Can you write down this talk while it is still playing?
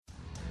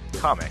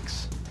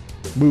Comics.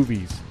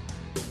 Movies.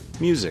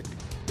 Music.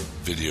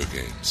 Video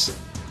games.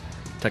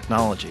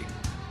 Technology.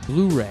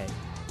 Blu-ray.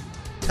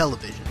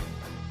 Television.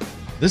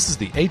 This is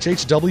the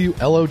HHW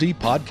LOD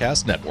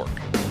Podcast Network.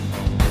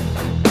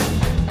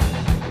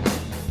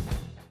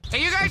 Do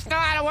you guys know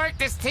how to work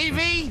this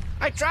TV?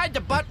 I tried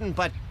the button,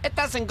 but it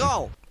doesn't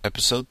go.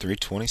 Episode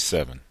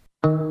 327.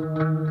 The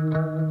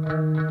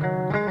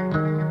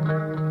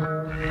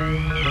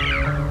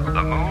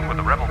moon with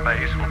the rebel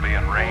base will be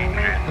in range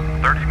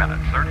in 30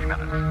 minutes.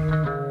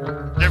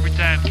 Every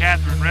time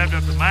Catherine revved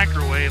up the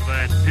microwave,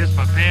 I'd piss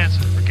my pants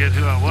and forget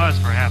who I was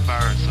for a half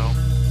hour or so.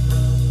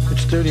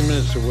 It's 30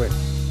 minutes away.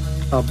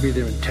 I'll be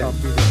there in 10.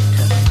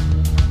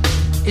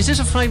 Is this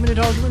a 5-minute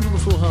argument or a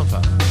full half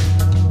hour?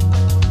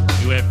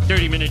 You have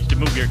 30 minutes to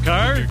move your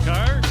car.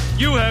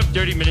 You have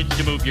 30 minutes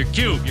to move your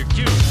cube.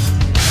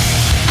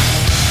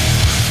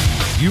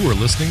 You are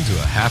listening to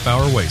a half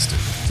hour wasted.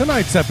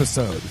 Tonight's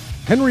episode,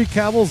 Henry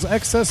Cavill's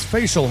excess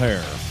facial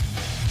hair.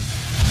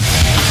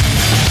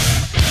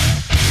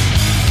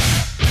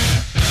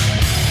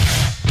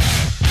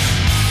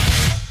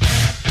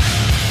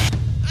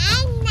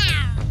 And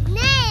now,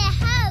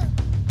 Neho,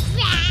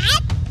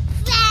 Brad,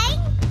 Frank,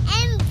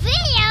 and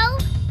Video.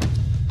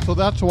 So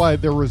that's why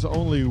there was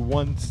only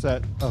one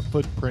set of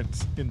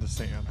footprints in the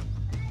sand.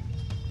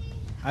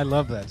 I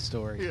love that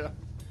story. Yeah.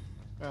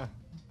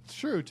 It's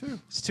true, too.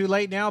 It's too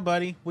late now,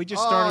 buddy. We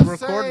just started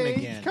recording Sage,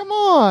 again. Come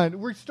on.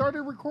 We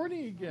started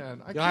recording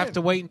again. You'll have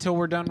to wait until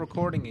we're done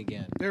recording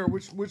again. There,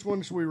 which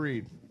one should we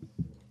read?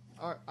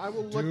 I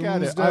will look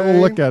at it. I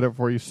will look at it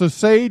for you. So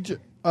Sage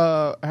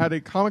had a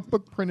comic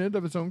book printed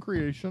of his own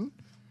creation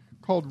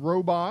called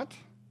Robot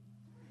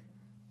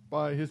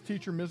by his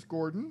teacher, Miss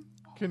Gordon,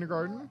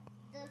 kindergarten.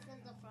 This is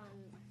the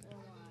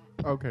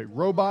front. Okay,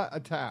 Robot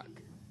Attack.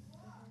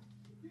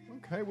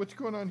 Okay, what's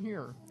going on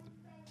here?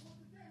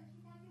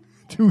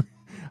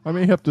 I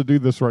may have to do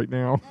this right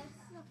now. That's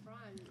the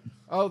front.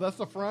 Oh, that's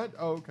the front?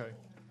 Oh, okay.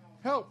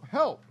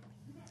 Help.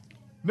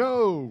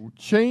 No,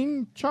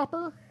 chain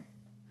chopper.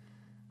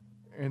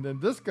 And then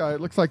this guy,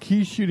 it looks like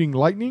he's shooting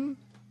lightning.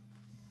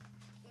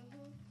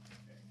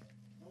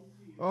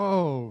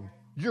 Oh,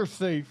 you're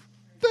safe.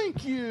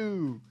 Thank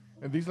you.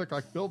 And these look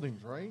like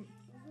buildings, right?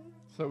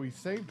 So he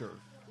saved her.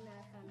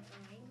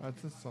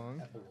 That's his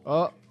song.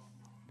 What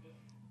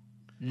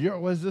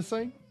does this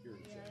say?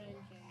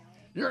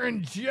 You're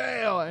in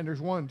jail. And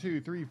there's 1,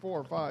 2, 3,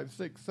 4, 5,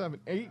 6, 7,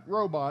 8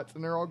 robots,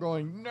 and they're all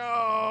going,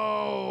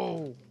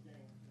 no.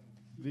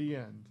 The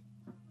end.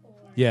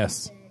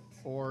 Yes.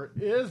 Or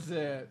is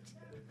it?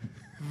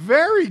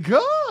 Very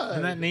good.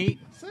 Isn't that neat?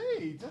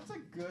 Sage, that's a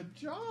good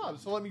job.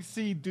 So let me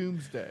see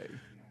Doomsday.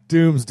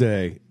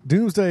 Doomsday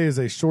is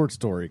a short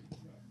story.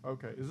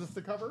 Okay, is this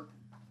the cover?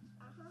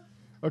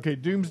 Okay,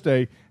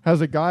 Doomsday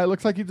has a guy,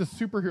 looks like he's a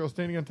superhero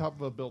standing on top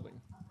of a building.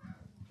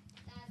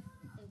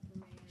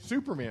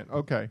 Superman.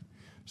 Okay.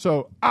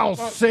 So I'll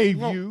save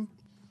you.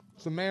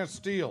 It's the Man of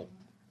Steel.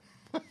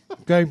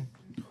 Okay.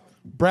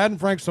 Brad and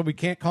Frank said we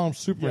can't call him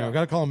Superman. Yeah. We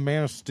got to call him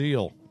Man of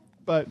Steel.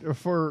 But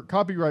for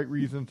copyright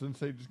reasons in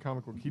Sage's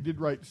comic book, he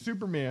did write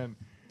Superman,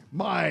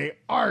 my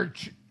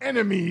arch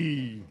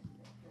enemy.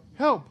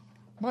 Help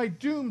my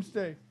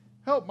Doomsday.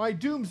 Help my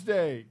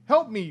Doomsday.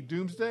 Help me,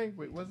 Doomsday.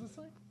 Wait, what does it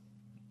say?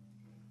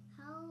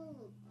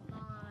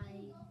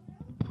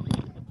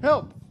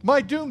 Help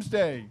my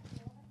Doomsday.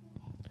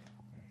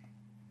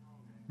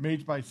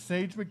 Made by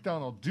Sage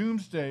McDonald.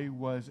 Doomsday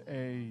was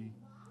a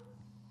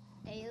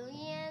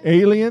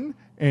alien,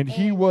 and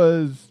he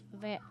was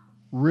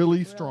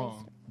really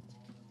strong.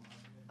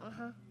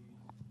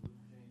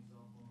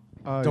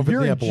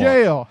 You're in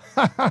jail.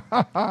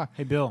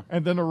 Hey, Bill.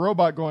 And then a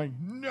robot going,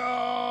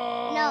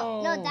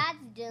 no. No, that's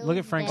Doomsday. Look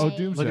at Frank's.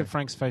 Doomsday. Look at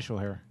Frank's facial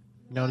hair.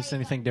 Notice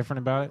anything different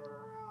about it?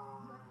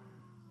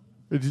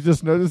 Did you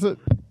just notice it?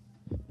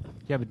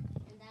 Yeah, but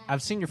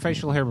I've seen your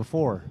facial hair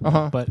before,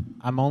 but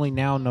I'm only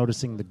now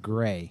noticing the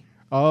gray.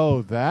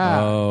 Oh,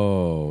 that.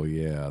 Oh,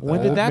 yeah.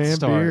 When did that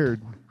start?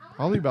 Beard.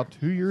 Probably about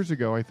 2 years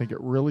ago, I think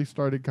it really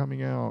started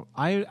coming out.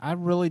 I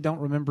really don't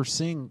remember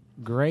seeing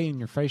gray in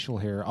your facial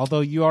hair,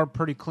 although you are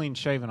pretty clean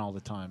shaven all the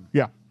time.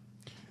 Yeah.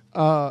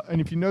 And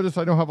if you notice,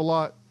 I don't have a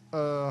lot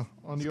on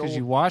the old. Because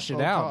you wash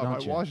it out, top.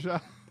 don't you? I wash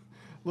out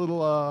little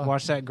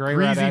wash that gray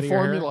right out of your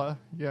formula.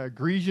 Hair. Yeah,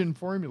 Grecian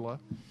formula.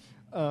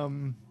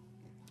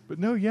 But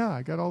no, yeah,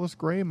 I got all this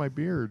gray in my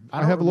beard.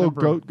 I have a little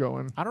goat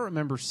going. I don't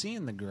remember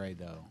seeing the gray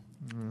though.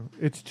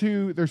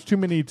 There's too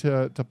many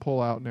to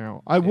pull out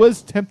now. I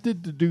was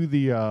tempted to do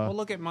the. Well,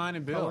 look at mine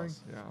and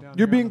Bill's. Yeah.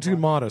 You're being too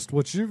modest.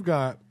 What you've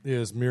got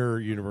is Mirror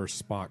Universe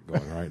Spock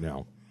going right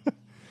now.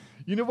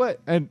 You know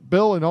what? And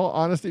Bill, in all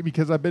honesty,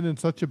 because I've been in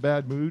such a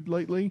bad mood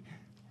lately,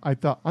 I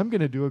thought I'm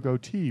going to do a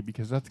goatee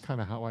because that's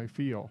kind of how I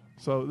feel.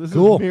 So this is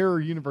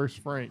Mirror Universe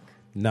Frank.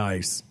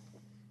 Nice.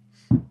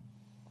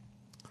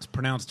 It's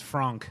pronounced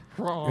Frank.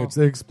 It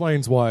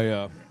explains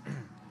why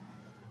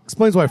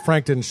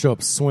Frank didn't show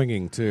up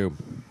swinging too,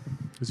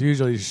 because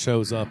usually he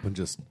shows up and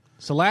just.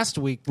 So last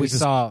week it's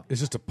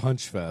just a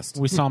punch fest.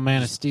 We saw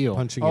Man of Steel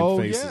punching in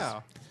faces.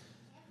 Yeah.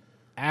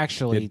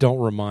 actually, don't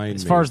remind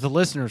as me. far as the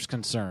listener's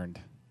concerned.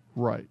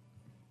 Right.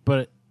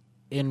 But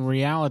in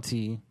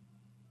reality,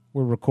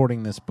 we're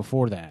recording this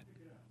before that.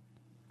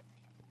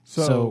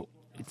 So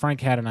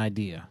Frank had an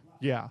idea.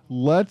 Yeah.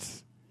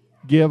 Let's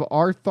give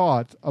our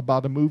thoughts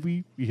about a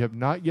movie we have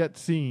not yet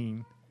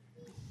seen,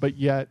 but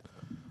yet,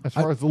 as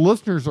far as the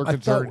listeners are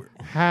concerned,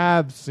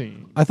 have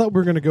seen. I thought we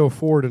were going to go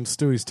forward in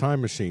Stewie's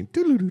time machine.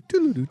 We're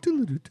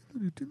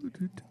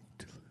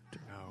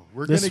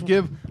going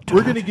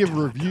to give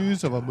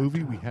reviews of a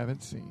movie we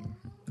haven't seen.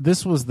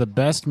 This was the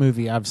best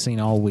movie I've seen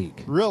all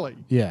week. Really?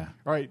 Yeah.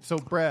 All right. So,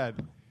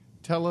 Brad,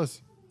 tell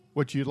us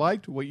what you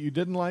liked, what you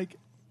didn't like,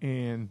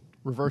 and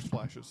reverse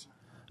flashes.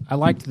 I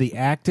liked the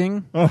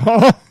acting.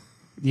 Uh-huh.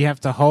 You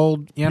have to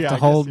hold. You have Yeah, to I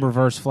hold guess,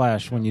 reverse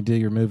flash when you do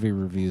your movie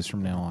reviews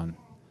from now on.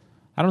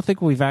 I don't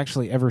think we've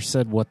actually ever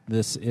said what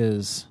this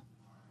is.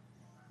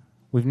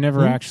 We've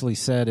never actually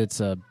said it's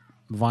a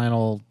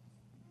vinyl,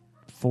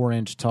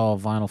 4-inch tall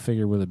vinyl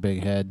figure with a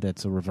big head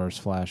that's a reverse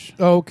flash.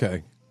 Oh,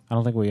 okay. I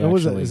don't think we What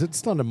was actually. it?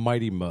 It's not a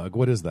Mighty Mug.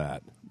 What is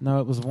that? No,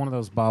 it was one of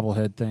those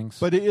bobblehead things.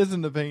 But it is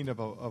in the vein of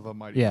a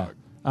Mighty yeah,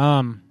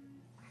 Mug.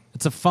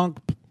 it's a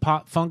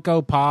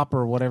Funko Pop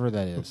or whatever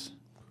that is.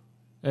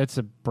 It's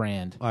a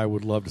brand. I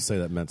would love to say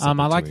that meant something.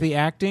 I like to me. the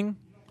acting.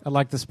 I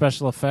like the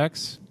special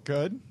effects.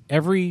 Good.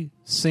 Every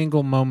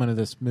single moment of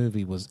this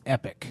movie was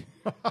epic.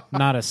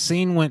 Not a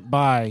scene went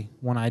by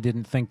when I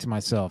didn't think to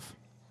myself,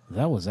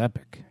 that was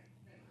epic.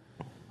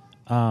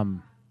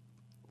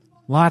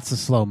 Lots of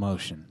slow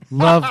motion.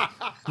 Love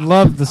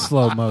the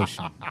slow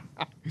motion.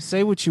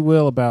 Say what you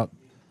will about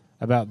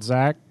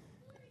Zach,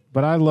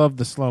 but I love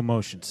the slow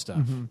motion stuff.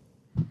 Mm-hmm.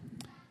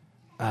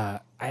 I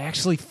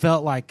actually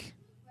felt like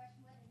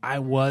I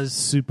was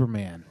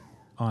Superman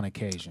on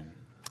occasion.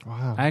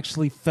 Wow. I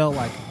actually felt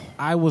like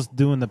I was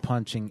doing the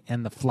punching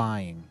and the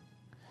flying.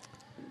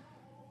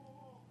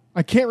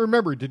 I can't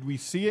remember. Did we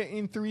see it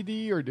in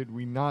 3D or did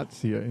we not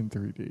see it in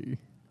 3D?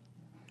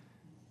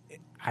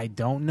 I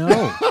don't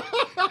know.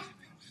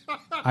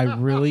 I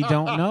really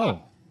don't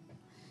know.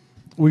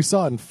 We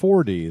saw it in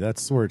 4D.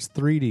 That's where it's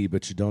 3D,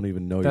 but you don't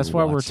even know. That's you're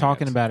why we're watching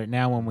talking it. about it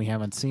now when we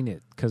haven't seen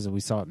it, because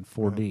we saw it in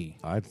 4D.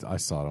 I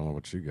saw it. I don't know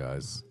about you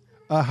guys.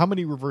 How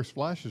many reverse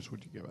flashes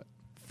would you give it?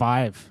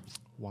 5.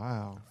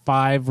 Wow.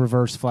 5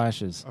 reverse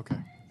flashes. Okay.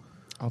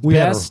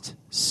 Best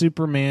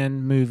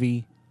Superman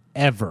movie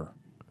ever.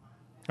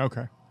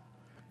 Okay.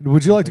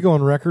 Would you like to go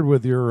on record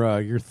with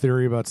your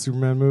theory about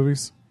Superman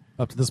movies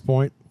up to this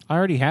point? I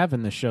already have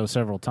in the show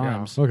several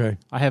times. Yeah. Okay.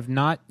 I have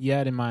not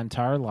yet in my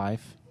entire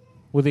life,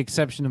 with the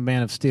exception of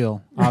Man of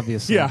Steel,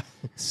 obviously,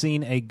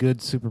 seen a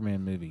good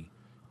Superman movie.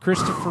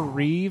 Christopher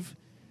Reeve,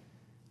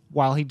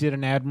 while he did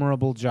an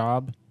admirable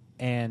job,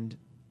 and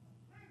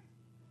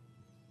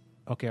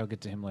okay, I'll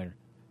get to him later.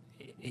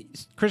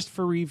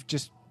 Christopher Reeve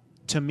just,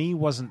 to me,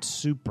 wasn't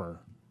super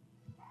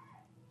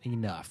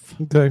enough.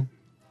 Okay.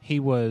 He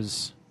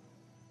was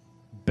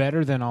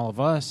better than all of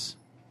us,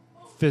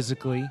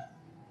 physically,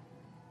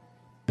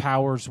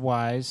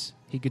 powers-wise.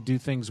 He could do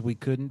things we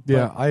couldn't.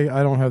 Yeah, but,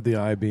 I don't have the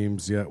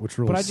I-beams yet, which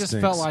really but I just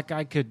stinks. felt like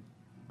I could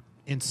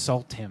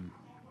insult him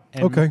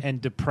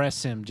and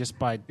depress him just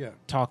by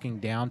talking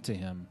down to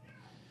him.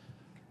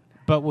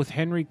 But with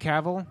Henry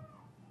Cavill,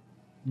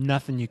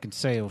 nothing you can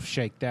say will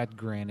shake that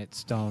granite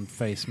stone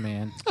face,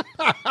 man.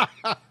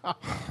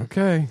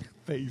 Okay.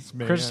 Face,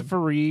 man. Christopher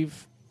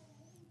Reeve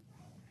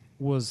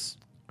was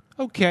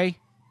okay.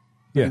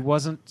 Yeah. He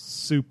wasn't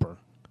super.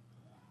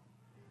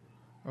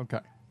 Okay.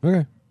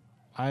 Okay.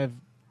 I have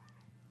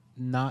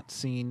not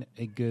seen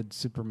a good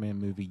Superman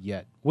movie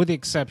yet, with the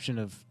exception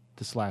of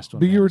this last one.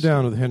 But you Man were of Steel.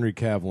 down with Henry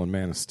Cavill and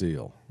Man of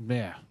Steel.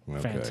 Yeah,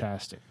 Okay.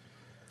 fantastic.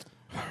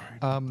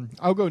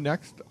 I'll go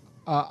next.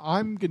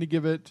 I'm going to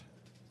give it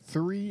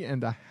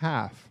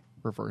 3.5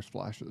 reverse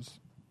flashes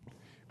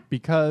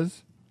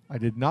because I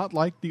did not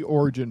like the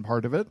origin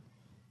part of it.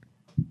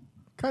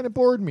 Kind of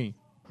bored me.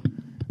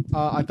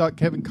 I thought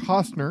Kevin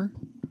Costner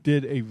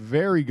did a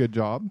very good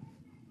job.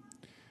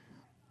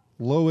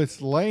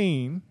 Lois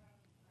Lane,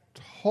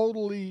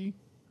 totally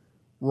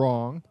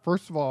wrong.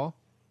 First of all,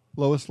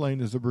 Lois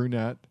Lane is a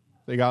brunette.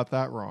 They got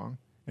that wrong.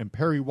 And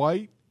Perry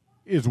White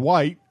is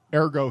white,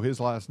 ergo his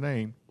last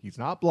name. He's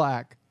not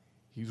black.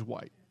 He's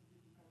white.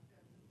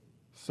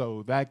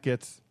 So that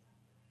gets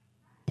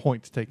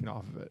points taken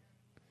off of it.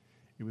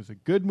 It was a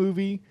good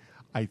movie.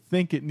 I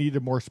think it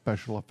needed more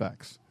special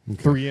effects.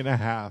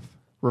 3.5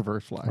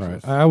 reverse flashes. All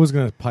right. I was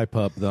going to pipe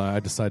up, though I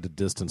decided to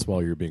distance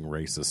while you were being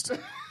racist.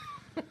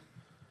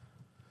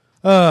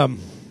 Why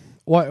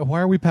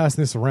are we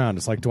passing this around?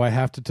 It's like, do I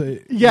have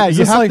to? Yeah, is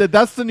you this have like, to.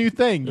 That's the new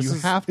thing. You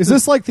have to. Is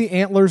this like the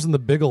Antlers and the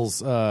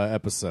Biggles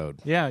episode?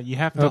 Yeah, you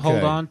have to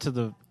hold on to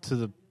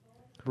the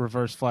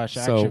reverse flash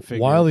action So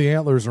figure. while the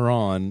antlers are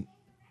on,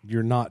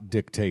 you're not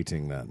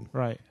dictating then.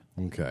 Right.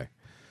 Okay.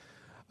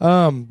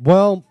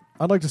 Well,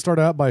 I'd like to start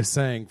out by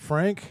saying,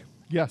 Frank.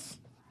 Yes.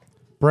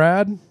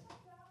 Brad.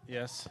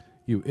 Yes.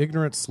 You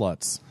ignorant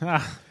sluts.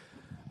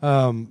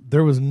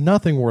 There was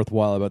nothing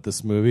worthwhile about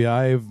this movie.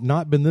 I have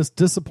not been this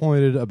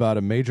disappointed about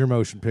a major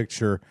motion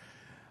picture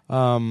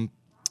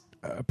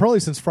probably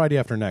since Friday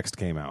After Next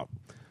came out.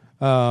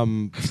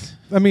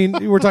 I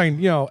mean, we're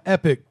talking,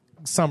 epic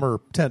summer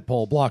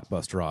tentpole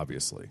blockbuster,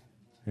 obviously.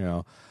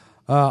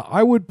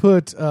 I would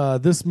put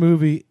this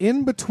movie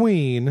in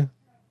between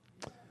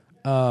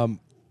the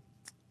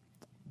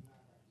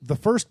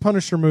first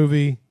Punisher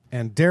movie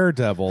and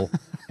Daredevil,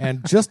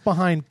 and just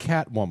behind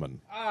Catwoman.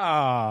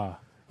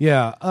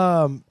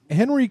 Yeah.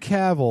 Henry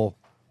Cavill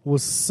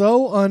was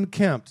so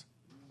unkempt.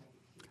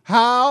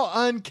 How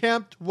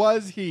unkempt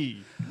was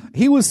he?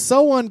 He was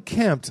so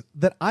unkempt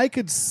that I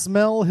could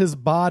smell his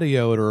body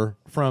odor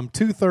from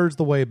 2/3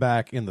 the way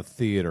back in the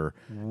theater.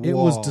 It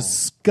was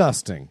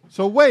disgusting.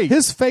 So wait,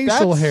 his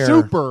facial hair,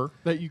 super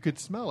that you could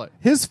smell it.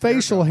 His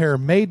facial hair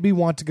made me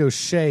want to go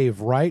shave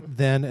right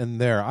then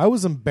and there. I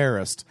was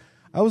embarrassed.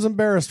 I was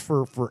embarrassed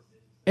for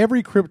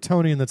every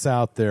Kryptonian that's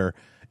out there.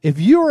 If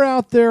you are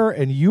out there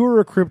and you are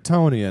a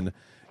Kryptonian,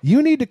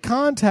 you need to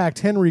contact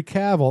Henry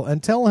Cavill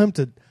and tell him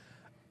to.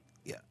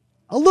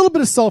 A little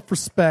bit of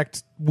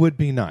self-respect would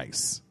be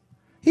nice.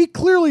 He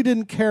clearly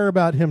didn't care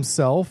about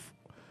himself,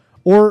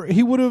 or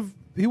he would have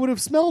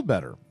smelled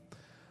better.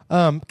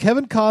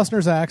 Kevin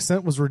Costner's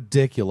accent was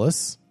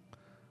ridiculous.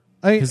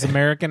 His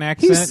American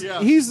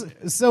accent. He's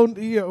so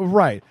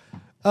right.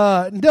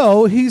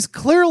 No, he's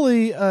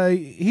clearly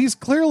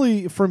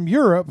from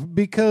Europe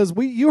because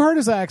you heard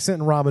his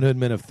accent in Robin Hood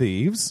Men of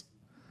Thieves.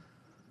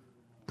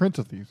 Prince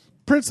of Thieves.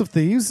 Prince of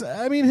Thieves.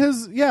 I mean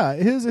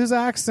his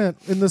accent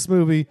in this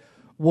movie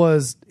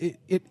was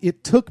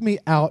it took me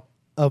out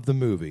of the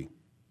movie.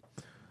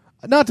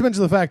 Not to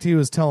mention the fact he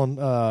was telling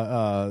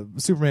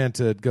Superman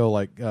to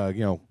go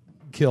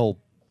kill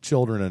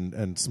children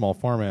and small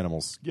farm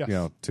animals. Yes.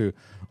 To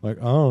I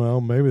don't know,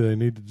 maybe they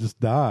need to just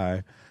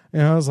die.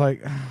 And I was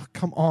like, oh,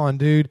 come on,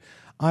 dude.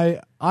 I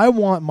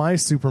want my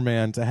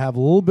Superman to have a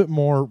little bit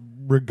more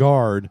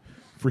regard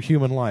for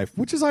human life,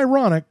 which is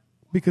ironic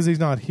because he's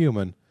not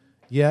human.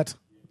 Yet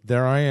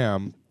there I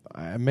am.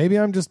 Maybe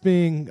I'm just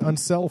being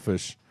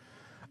unselfish.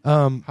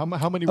 How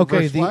many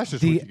reverse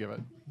flashes would you give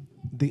it?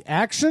 The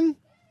action.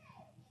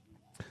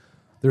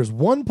 There's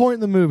one point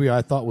in the movie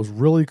I thought was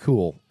really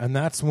cool, and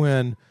that's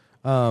when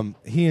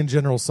he and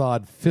General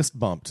Zod fist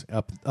bumped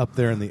up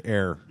there in the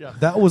air. Yeah.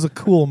 That was a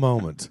cool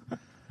moment.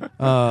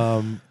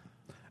 And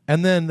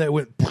then they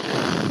went,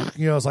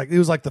 it was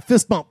like the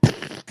fist bump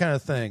kind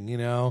of thing,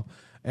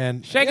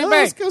 and shake and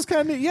bake. It was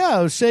kind of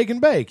it was shake and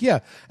bake,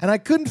 yeah. And I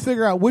couldn't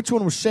figure out which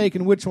one was shake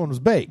and which one was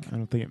bake. I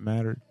don't think it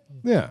mattered.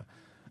 Yeah.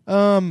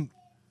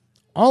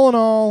 All in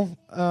all,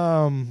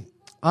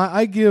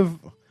 I give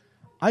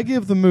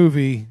the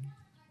movie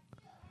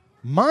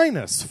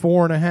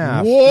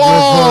 -4.5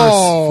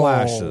 reverse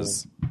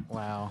flashes.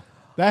 Wow,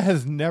 that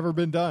has never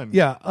been done.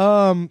 Yeah.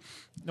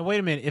 Now wait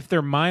a minute. If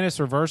they're minus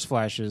reverse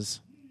flashes,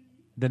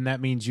 then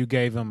that means you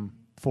gave them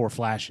 4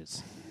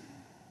 flashes,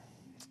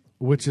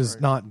 which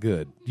is not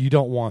good. You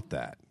don't want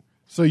that.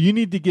 So you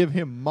need to give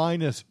him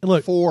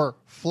 -4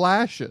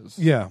 flashes.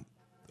 Yeah.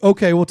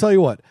 Okay. Well, tell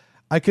you what.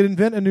 I could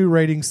invent a new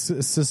rating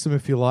system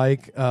if you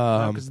like.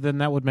 Because then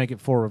that would make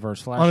it 4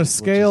 reverse flashes. On a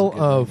scale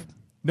of...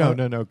 No.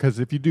 Because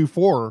if you do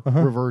 4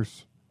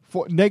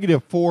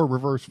 -4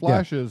 reverse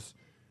flashes...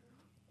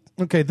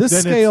 Okay, this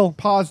then scale... it's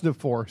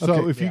 +4. So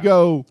Okay, if you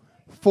go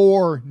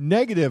 4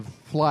 negative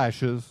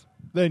flashes,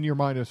 then you're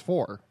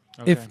 -4.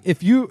 Okay.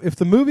 If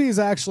the movie is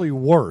actually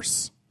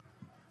worse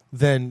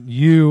than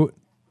you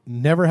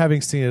never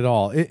having seen it at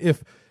all,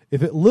 if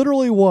it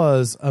literally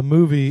was a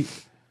movie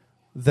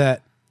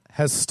that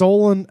has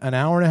stolen an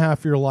hour and a half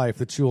of your life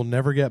that you will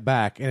never get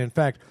back, and in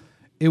fact,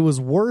 it was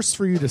worse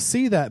for you to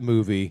see that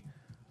movie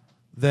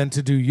than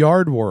to do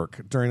yard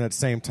work during that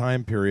same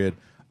time period,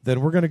 then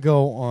we're going to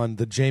go on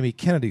the Jamie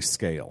Kennedy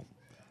scale.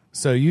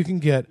 So you can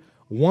get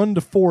 1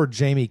 to 4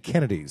 Jamie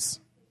Kennedys.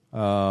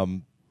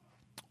 One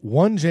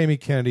Jamie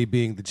Kennedy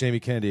being the Jamie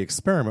Kennedy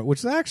Experiment, which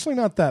is actually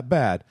not that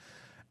bad,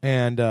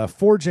 and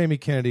 4 Jamie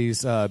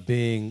Kennedys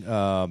being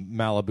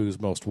Malibu's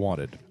Most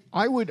Wanted.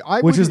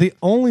 Which is the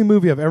only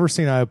movie I've ever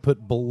seen I would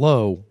put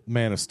below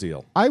Man of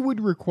Steel. I would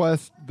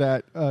request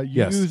that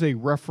you use a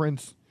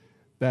reference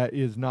that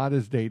is not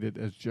as dated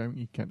as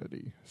Jamie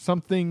Kennedy.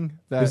 Something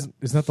that... Isn't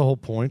that the whole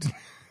point?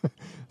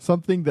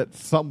 Something that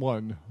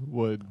someone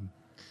would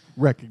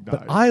recognize.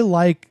 But I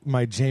like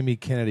my Jamie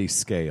Kennedy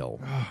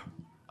scale.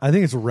 I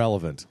think it's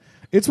relevant.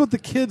 It's what the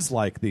kids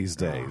like these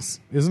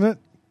days, isn't it?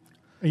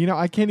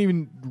 I don't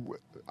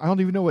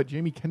even know what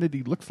Jamie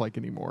Kennedy looks like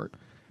anymore.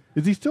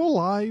 Is he still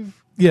alive?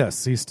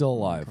 Yes, he's still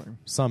alive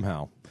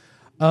somehow.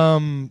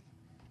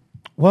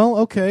 Well,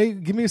 okay.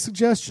 Give me a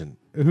suggestion.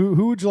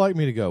 Who would you like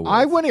me to go with?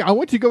 I want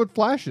you to go with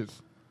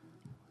flashes.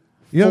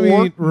 You know 4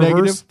 what I mean?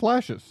 negative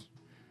flashes.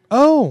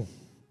 Oh,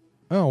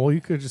 well,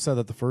 you could have just said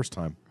that the first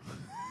time.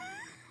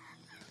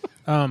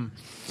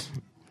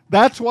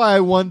 That's why I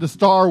won the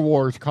Star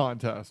Wars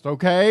contest,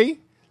 okay?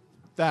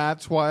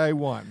 That's why I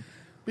won.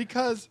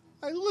 Because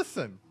I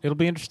listen. It'll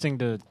be interesting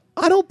to...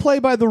 I don't play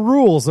by the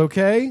rules,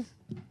 okay?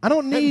 I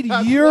don't need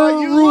your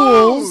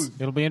rules. rules.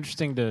 It'll be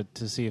interesting to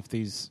see if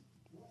these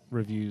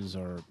reviews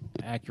are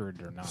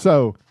accurate or not.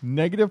 So,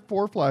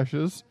 -4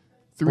 flashes,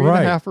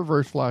 3.5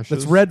 reverse flashes.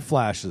 That's red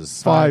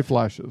flashes. 5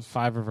 flashes.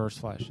 5 reverse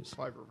flashes.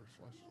 5 reverse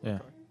flashes. Yeah.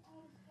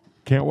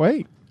 Can't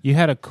wait. You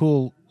had a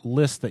cool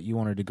list that you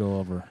wanted to go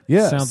over.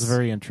 Yes. Sounds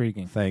very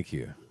intriguing. Thank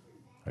you.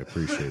 I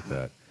appreciate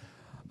that.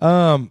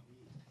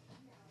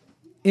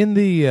 In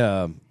the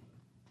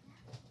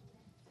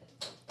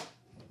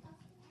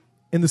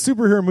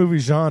superhero movie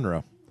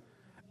genre,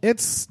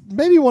 it's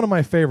maybe one of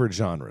my favorite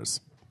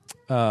genres.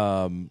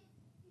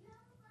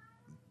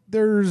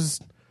 There's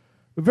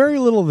very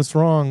little that's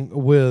wrong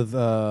with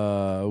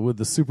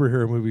the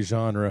superhero movie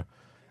genre,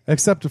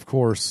 except of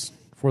course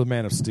for the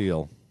Man of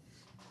Steel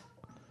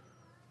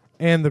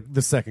and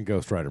the second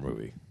Ghost Rider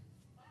movie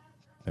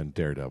and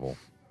Daredevil.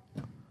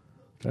 Did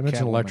I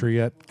mention Catwoman. Elektra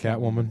yet?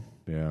 Catwoman?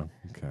 Yeah.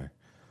 Okay.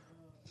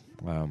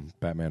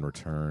 Batman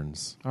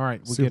Returns. All right,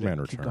 we Superman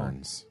get it. Keep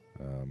Returns.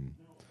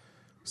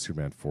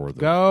 Superman 4, the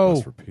Go.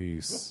 Quest for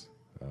Peace.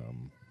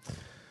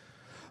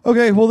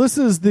 Okay, well, this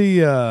is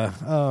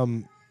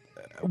the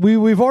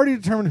we've already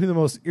determined who the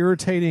most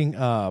irritating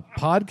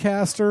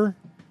podcaster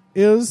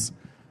is,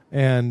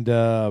 and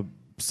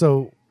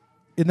so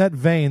in that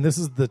vein, this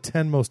is the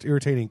 10 most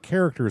irritating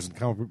characters in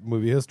comic book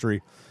movie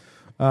history.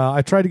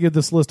 I tried to give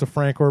this list to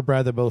Frank or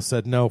Brad. They both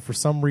said no. For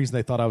some reason,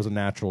 they thought I was a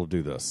natural to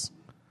do this.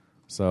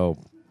 So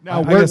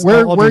Now, I where guess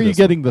I'll do are you this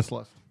getting this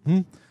list?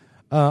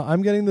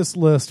 I'm getting this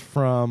list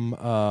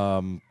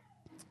from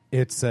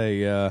it's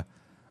a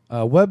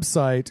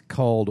website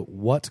called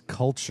What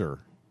Culture!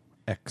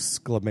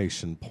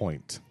 Exclamation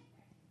point.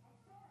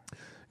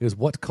 It is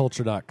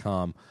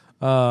whatculture.com.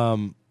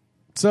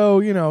 So,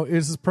 you know,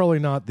 this is probably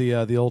not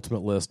the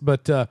ultimate list,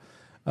 but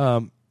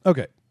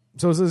okay.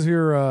 So it says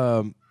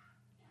here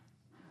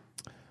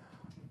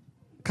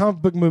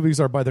comic book movies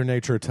are by their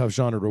nature a tough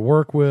genre to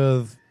work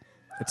with,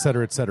 et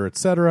cetera, et cetera, et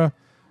cetera.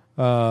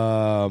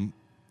 While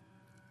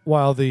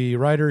the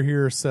writer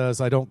here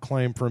says, I don't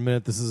claim for a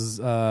minute this is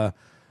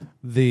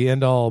the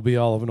end-all,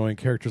 be-all of annoying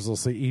characters, I'll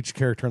say each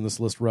character on this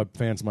list rubbed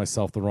fans and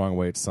myself the wrong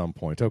way at some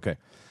point. Okay,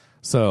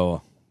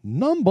 so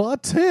number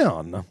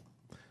 10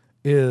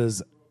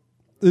 is...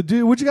 would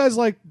you guys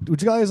like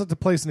to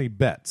place any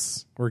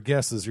bets or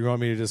guesses? You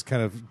want me to just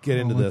kind of get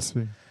into this?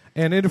 see.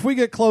 And if we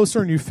get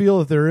closer and you feel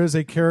that there is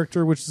a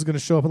character which is going to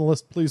show up on the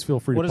list, please feel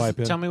free to pipe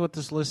in. Tell me what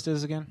this list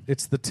is again.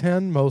 It's the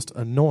 10 most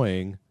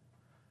annoying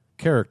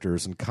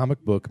characters in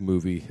comic book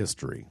movie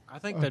history. I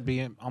think that'd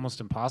be almost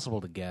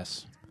impossible to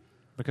guess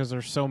because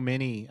there's so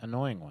many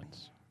annoying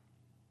ones.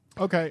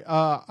 Okay,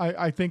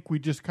 I think we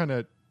just kind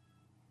of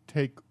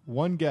take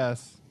one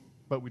guess,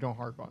 but we don't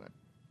harp on it.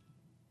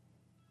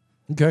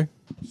 Okay.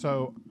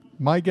 So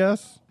my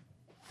guess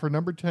for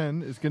number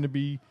 10 is going to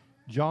be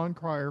John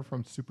Cryer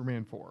from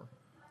Superman 4.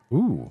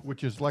 Ooh.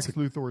 Which is Lex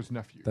Luthor's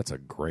nephew. That's a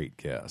great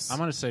guess. I'm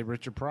going to say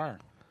Richard Pryor.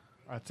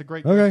 That's a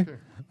great Okay. guess,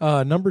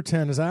 too. Number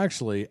 10 is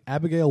actually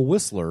Abigail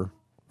Whistler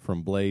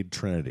from Blade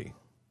Trinity.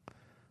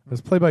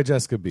 It's played by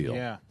Jessica Biel.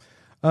 Yeah.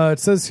 It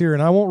says here,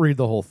 and I won't read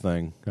the whole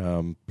thing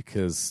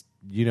because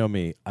you know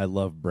me, I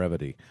love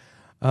brevity.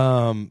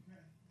 Now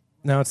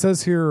it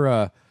says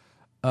here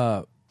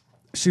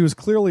she was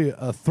clearly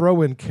a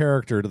throw-in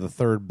character to the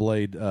third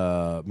Blade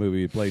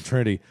movie, Blade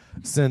Trinity,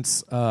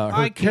 since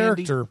her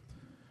character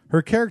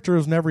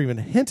was never even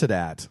hinted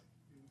at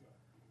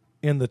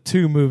in the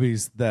two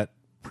movies that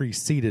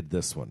preceded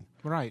this one.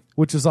 Right.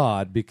 Which is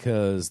odd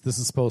because this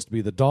is supposed to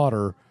be the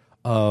daughter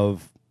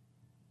of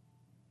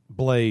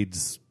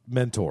Blade's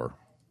mentor.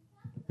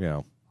 You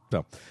know.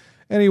 So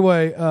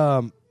anyway,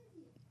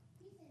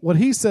 what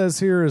he says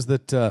here is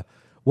that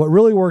what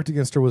really worked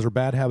against her was her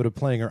bad habit of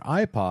playing her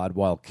iPod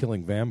while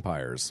killing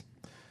vampires.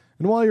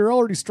 And while you're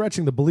already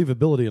stretching the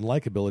believability and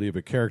likability of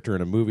a character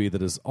in a movie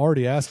that is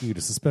already asking you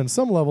to suspend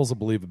some levels of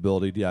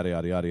believability, yada,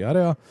 yada, yada,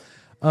 yada,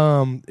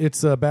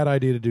 it's a bad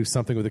idea to do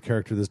something with a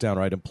character that's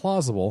downright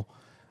implausible.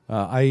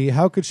 I.e.,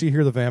 how could she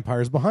hear the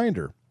vampires behind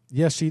her?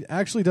 Yes, she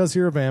actually does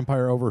hear a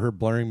vampire over her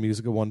blaring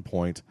music at one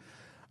point.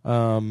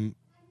 And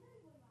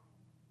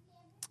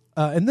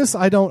this,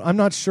 I'm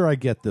not sure I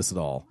get this at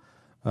all.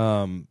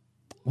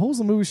 What was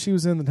the movie she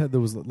was in that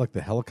was like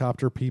the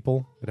helicopter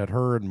people? It had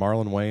her and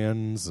Marlon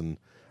Wayans, and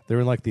they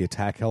were in like the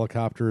attack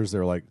helicopters. They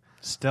were like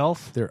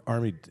Stealth? They're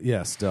army,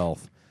 yeah,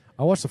 Stealth.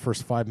 I watched the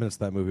first 5 minutes of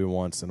that movie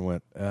once and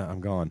went,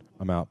 I'm gone.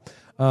 I'm out.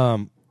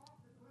 The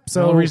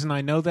only reason I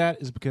know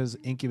that is because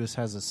Incubus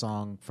has a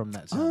song from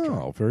that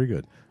soundtrack. Oh, very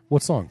good.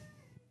 What song?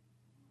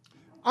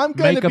 I'm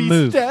going to be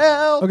Move.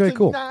 stealth Okay,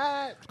 cool.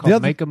 tonight. It's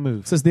called Make a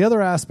Move. Says the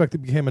other aspect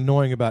that became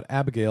annoying about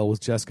Abigail was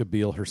Jessica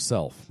Biel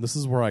herself. This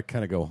is where I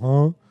kind of go,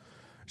 huh?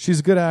 She's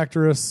a good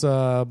actress,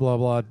 blah,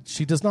 blah.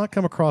 She does not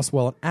come across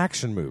well in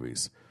action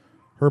movies.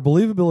 Her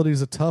believability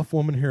as a tough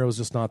woman hero is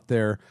just not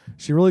there.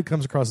 She really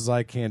comes across as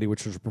eye candy,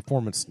 which is a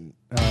performance.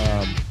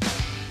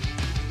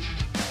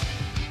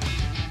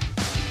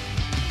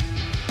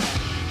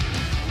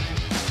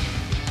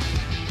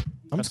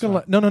 I'm just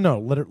gonna no.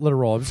 Let her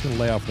roll. I'm just gonna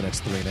lay off the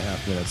next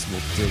 3.5 minutes. We'll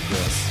dig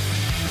this.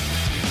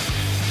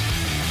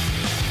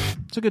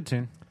 It's a good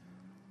tune.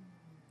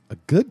 A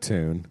good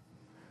tune.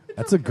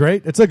 It's a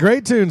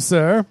great tune,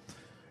 sir.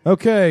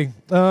 Okay.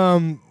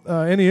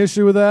 Any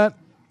issue with that?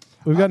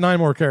 We've got 9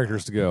 more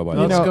characters to go. By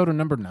the way. Let's go to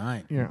number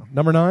 9. Yeah.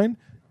 Number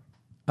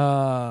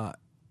 9,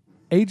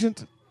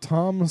 Agent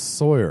Tom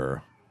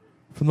Sawyer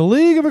from the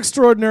League of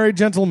Extraordinary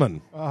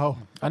Gentlemen. Oh,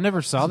 I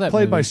never saw that.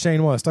 Played by movie.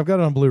 Shane West. I've got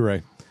it on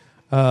Blu-ray.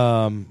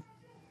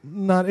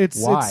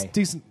 It's Why?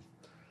 decent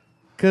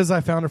because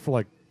I found it for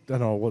like I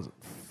don't know, was it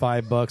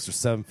 $5 or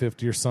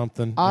 $7.50 or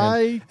something.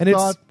 I and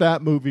thought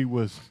that movie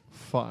was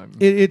fun.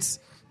 It's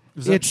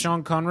Is that it's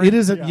Sean Connery? It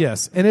is Yeah.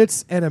 yes, and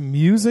it's an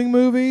amusing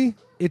movie.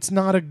 It's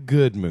not a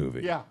good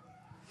movie. Yeah.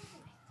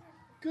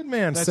 Good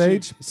man, That's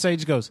Sage.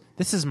 Sage goes,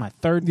 "This is my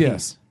third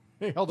Yes. piece."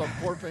 He held up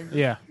 4 fingers.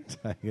 Yeah.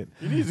 Dang it.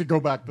 He needs to go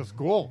back to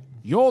school.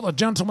 You're the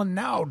gentleman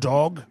now,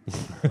 dog.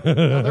 Now,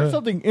 there's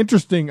something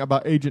interesting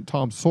about Agent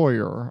Tom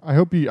Sawyer. I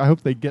hope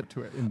they get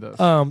to it in this.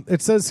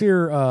 It says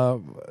here,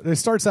 it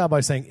starts out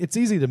by saying, it's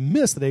easy to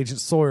miss that Agent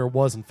Sawyer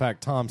was, in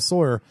fact, Tom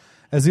Sawyer,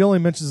 as he only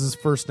mentions his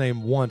first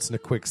name once in a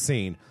quick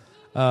scene.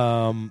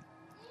 The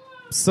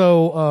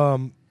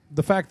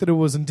fact that it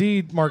was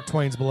indeed Mark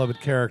Twain's beloved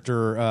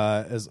character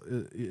as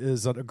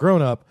a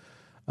grown-up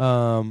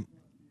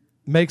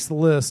makes the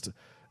list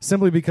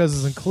simply because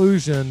his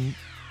inclusion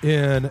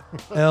in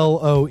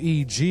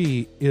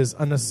LOEG is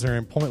unnecessary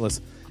and pointless.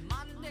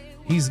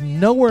 He's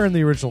nowhere in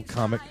the original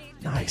comic.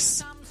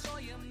 Nice.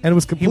 And it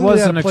was He completely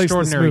was out an of place in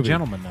this extraordinary movie.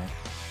 gentleman, though.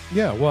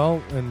 Yeah,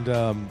 well,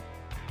 and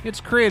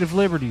It's creative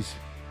liberties.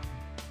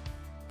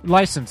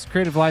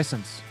 Creative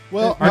license.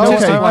 Well,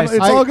 Artistic okay. license.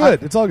 it's all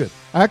good. It's all good.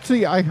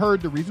 Actually, I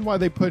heard the reason why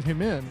they put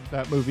him in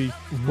that movie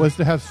was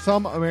to have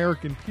some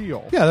American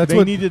appeal. Yeah, that's they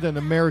what- needed an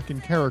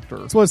American character.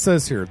 That's what it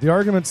says here. The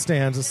argument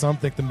stands that some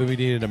think the movie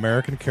needed an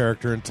American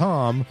character, and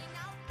Tom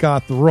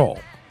got the role.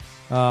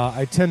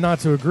 I tend not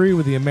to agree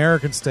with the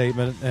American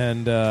statement,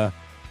 and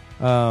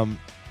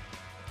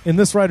in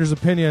this writer's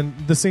opinion,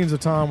 the scenes of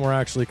Tom were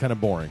actually kind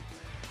of boring.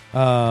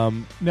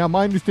 Now,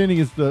 my understanding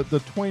is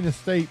the Twain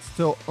estate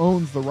still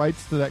owns the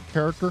rights to that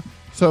character,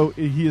 so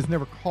he is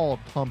never called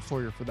Tom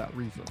Sawyer for that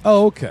reason.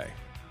 Oh, okay.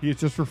 He is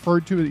just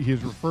referred to. He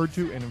is referred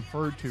to and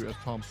inferred to as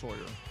Tom Sawyer.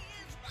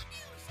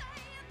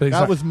 But he's That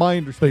not- was my But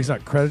understanding. he's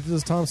not credited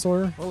as Tom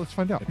Sawyer? Well, let's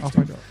find out. I'll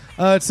find out.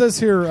 It says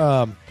here,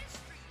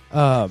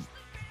 I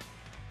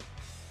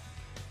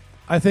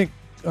think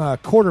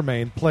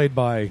Quartermain, played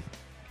by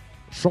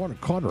Sean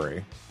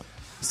Connery,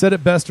 said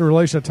it best in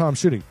relation to Tom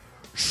shooting.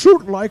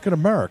 Shoot like an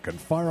American,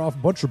 fire off a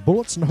bunch of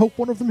bullets, and hope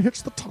one of them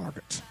hits the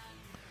target.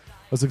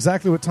 That's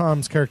exactly what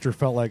Tom's character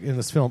felt like in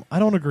this film. I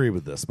don't agree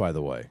with this, by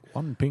the way.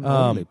 One ping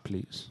only,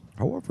 please.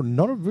 However,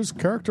 none of his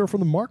character from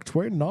the Mark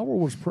Twain novel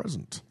was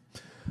present.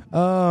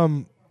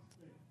 And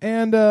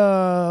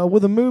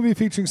with a movie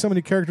featuring so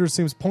many characters, it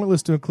seems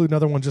pointless to include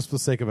another one just for the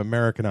sake of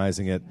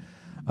Americanizing it.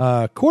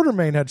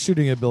 Quartermain had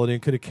shooting ability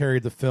and could have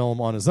carried the film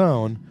on his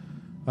own.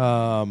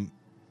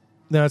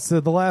 Now, it's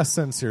the last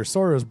sentence here.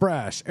 Sawyer is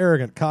brash,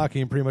 arrogant, cocky,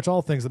 and pretty much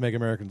all things that make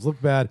Americans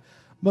look bad,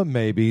 but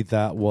maybe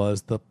that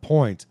was the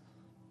point.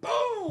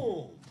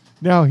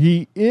 Now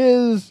he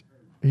is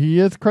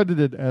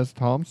credited as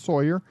Tom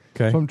Sawyer.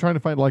 Okay. So I'm trying to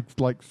find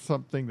like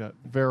something that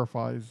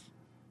verifies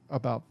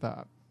about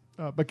that.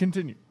 But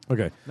continue.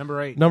 Okay.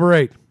 Number 8. Number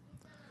 8.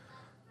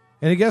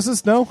 Any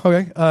guesses? No?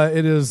 Okay.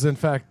 It is, in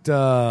fact,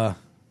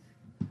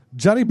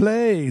 Johnny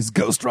Blaze,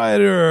 Ghost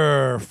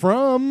Rider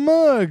from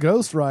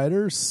Ghost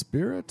Rider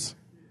Spirit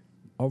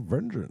of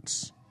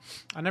Vengeance.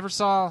 I never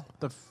saw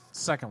the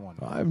second one.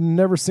 I've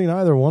never seen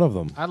either one of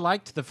them. I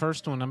liked the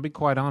first one. I'll be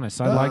quite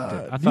honest. I liked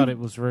it. I thought it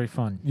was very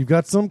fun. You've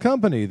got some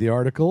company. The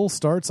article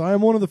starts, I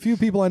am one of the few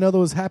people I know that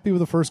was happy with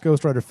the first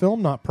Ghost Rider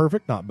film. Not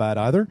perfect, not bad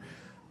either.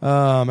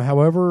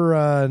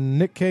 However,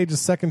 Nick Cage's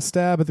second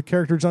stab at the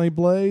character Johnny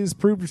Blaze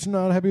proved if you're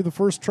not happy with the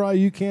first try,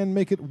 you can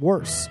make it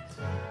worse.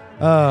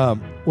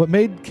 What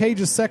made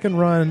Cage's second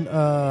run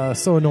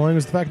so annoying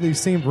was the fact that he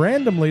seemed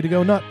randomly to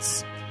go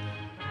nuts.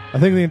 I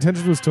think the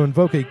intention was to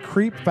invoke a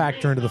creep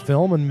factor into the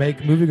film and make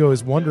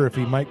moviegoers wonder if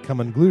he might come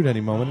unglued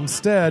any moment.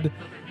 Instead,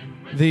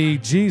 the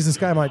geez, this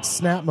guy might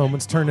snap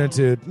moments turned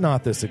into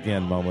not this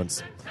again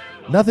moments.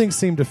 Nothing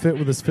seemed to fit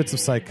with his fits of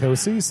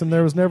psychosis, and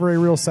there was never a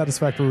real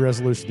satisfactory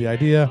resolution to the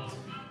idea.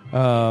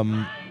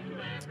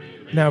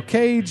 Now,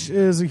 Cage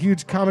is a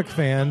huge comic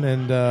fan,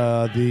 and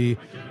the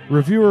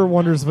reviewer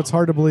wonders if it's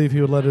hard to believe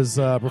he would let his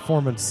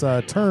performance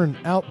turn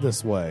out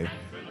this way.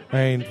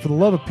 I mean, for the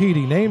love of Pete,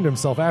 he named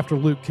himself after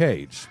Luke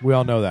Cage. We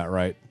all know that,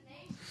 right?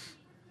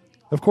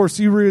 Of course,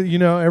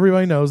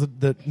 everybody knows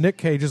that Nick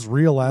Cage's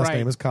real last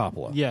name is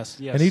Coppola. Yes.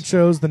 And he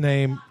chose the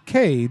name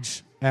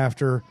Cage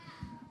after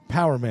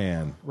Power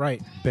Man.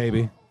 Right.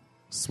 Baby.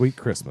 Sweet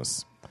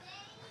Christmas.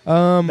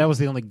 That was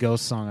the only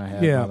Ghost song I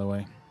had, by the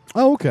way.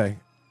 Oh, okay.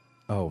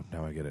 Oh,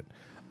 now I get it.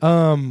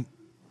 All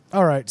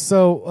right,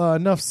 so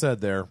enough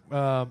said there.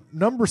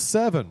 Number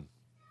 7.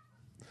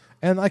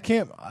 And I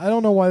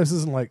don't know why this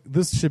isn't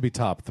this should be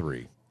top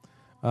 3.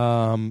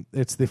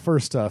 It's the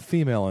first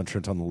female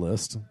entrant on the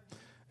list.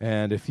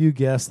 And if you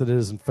guess that it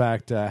is, in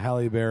fact,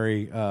 Halle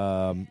Berry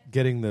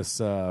getting this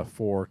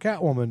for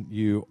Catwoman,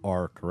 you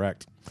are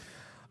correct.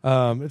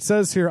 It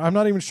says here, I'm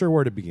not even sure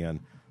where to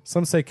begin.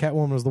 Some say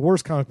Catwoman was the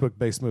worst comic book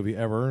based movie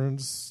ever, and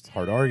it's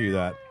hard to argue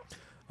that.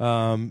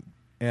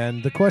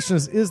 And the question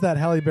is that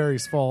Halle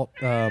Berry's fault?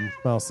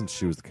 Well, since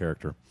she was the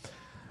character.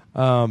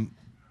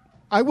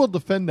 I will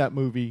defend that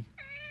movie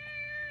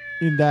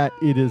in that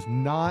it is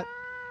not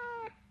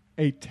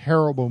a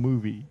terrible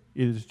movie.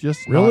 It is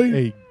just not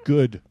a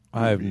good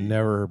movie. I've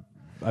never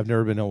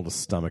been able to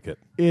stomach it.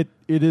 It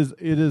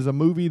is a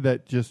movie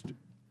that just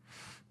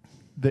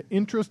the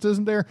interest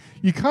isn't there.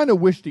 You kind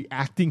of wish the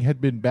acting had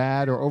been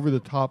bad or over the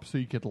top so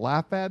you could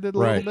laugh at it a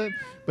little bit,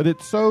 but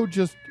it's so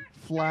just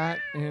flat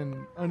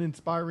and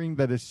uninspiring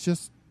that it's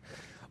just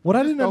what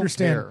I didn't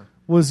understand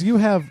was you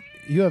have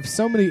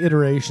so many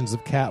iterations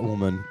of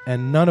Catwoman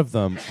and none of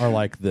them are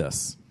like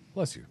this.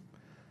 Bless you.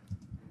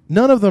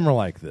 None of them are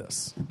like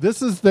this.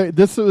 This was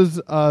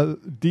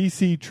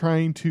DC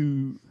trying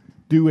to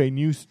do a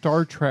new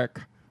Star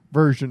Trek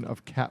version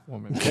of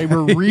Catwoman. They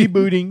were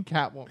rebooting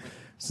Catwoman.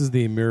 This is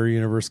the Mirror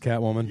Universe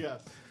Catwoman. Yes.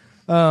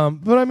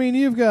 But I mean,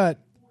 you got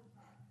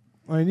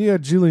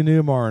Julie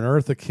Newmar and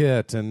Eartha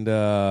Kitt and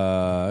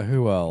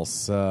who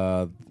else?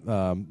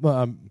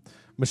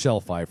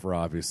 Michelle Pfeiffer,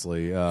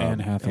 obviously. Anne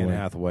Hathaway. Anne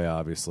Hathaway,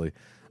 obviously.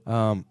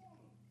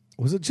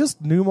 Was it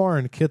just Newmar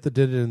and Kitt that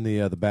did it in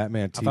the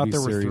Batman TV series? I thought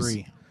there were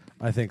 3.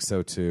 I think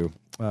so too.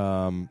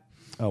 Oh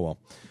well.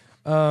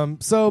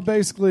 So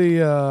basically,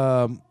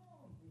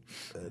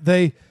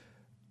 they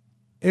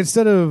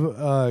instead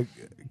of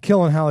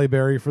killing Halle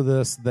Berry for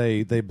this,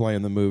 they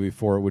blame the movie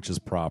for it, which is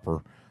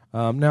proper.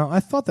 Now, I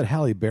thought that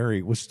Halle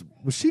Berry was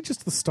she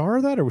just the star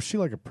of that, or was she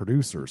like a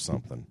producer or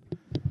something?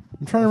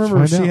 I'm trying to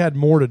remember if she had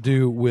more to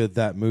do with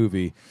that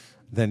movie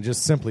than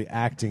just simply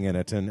acting in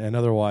it and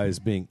otherwise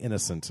being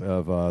innocent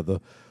of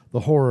the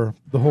horror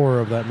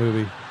of that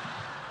movie.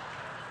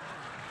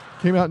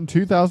 Came out in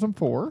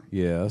 2004.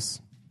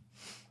 Yes.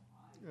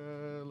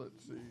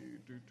 Let's see.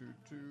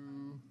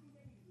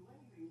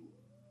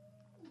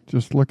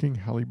 Just looking,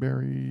 Halle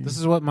Berry. This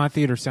is what my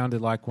theater sounded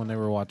like when they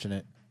were watching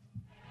it.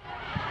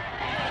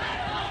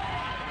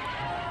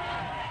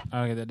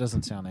 Okay, that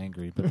doesn't sound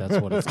angry, but that's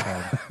what it's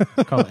called.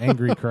 It's called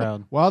Angry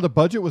Crowd. Wow, the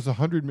budget was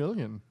 $100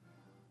 million.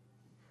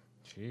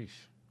 Sheesh.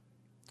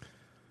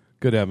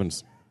 Good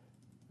heavens.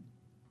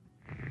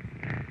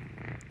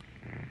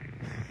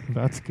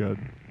 That's good.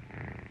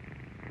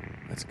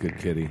 That's good,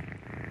 kitty.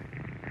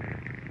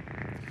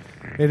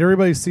 Hey, did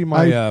everybody see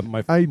my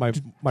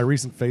my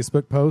recent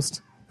Facebook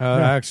post?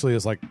 Actually,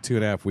 it's like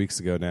 2.5 weeks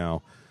ago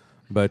now,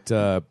 but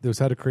it was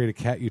how to create a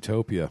cat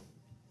utopia,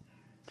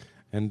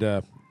 and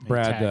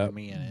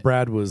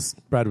Brad was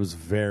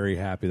very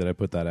happy that I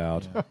put that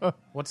out. Yeah.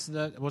 What's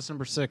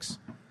number 6?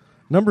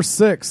 Number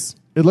 6.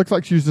 It looks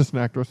like she's just an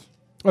actress.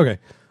 Okay,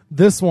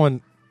 this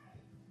one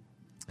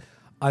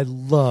I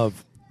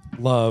loved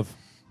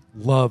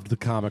the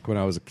comic when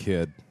I was a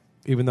kid.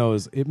 Even though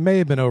it may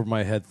have been over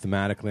my head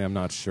thematically, I'm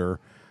not sure.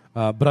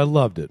 But I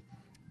loved it.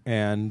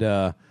 And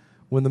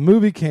when the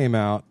movie came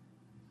out,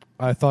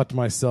 I thought to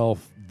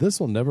myself, this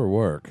will never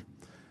work.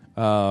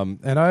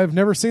 And I've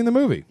never seen the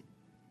movie.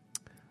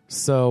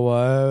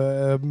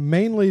 So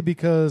mainly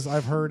because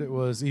I've heard it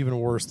was even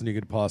worse than you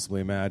could possibly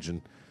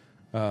imagine.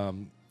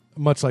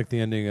 Much like the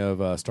ending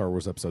of Star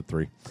Wars Episode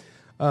 3.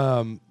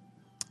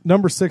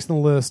 Number 6 on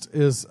the list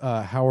is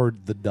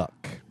Howard the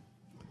Duck.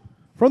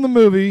 From the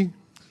movie...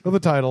 of the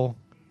title,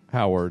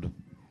 Howard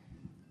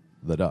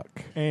the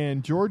Duck.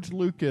 And George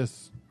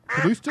Lucas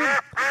produced it?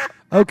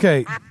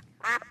 Okay.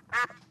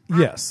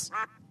 Yes.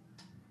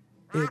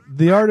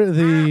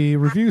 The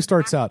review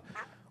starts out,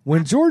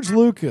 when George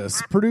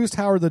Lucas produced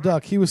Howard the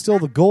Duck, he was still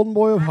the golden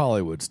boy of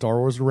Hollywood. Star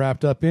Wars was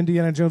wrapped up,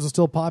 Indiana Jones was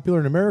still popular,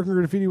 and American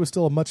Graffiti was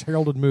still a much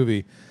heralded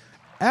movie.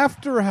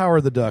 After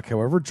Howard the Duck,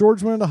 however,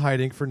 George went into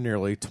hiding for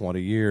nearly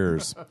 20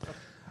 years.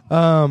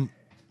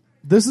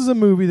 This is a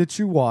movie that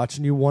you watch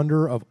and you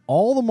wonder, of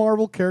all the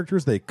Marvel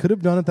characters they could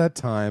have done at that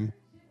time,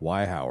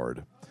 why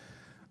Howard?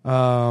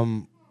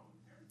 And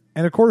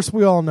of course,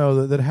 we all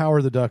know that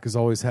Howard the Duck has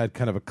always had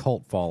kind of a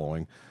cult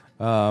following.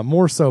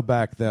 More so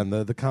back then.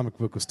 The comic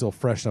book was still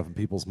fresh enough in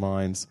people's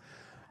minds.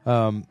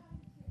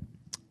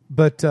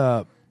 But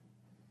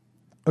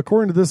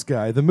according to this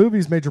guy, the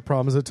movie's major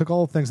problem is it took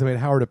all the things that made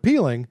Howard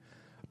appealing,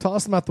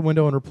 tossed them out the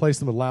window, and replaced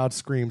them with loud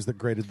screams that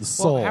grated the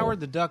soul. Well,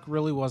 Howard the Duck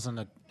really wasn't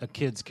a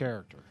kid's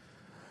character.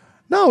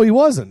 No, he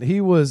wasn't.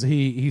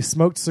 He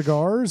smoked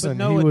cigars, but and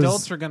no he was...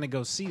 adults are going to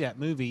go see that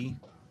movie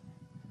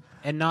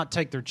and not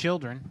take their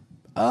children.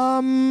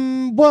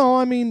 Well,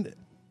 I mean,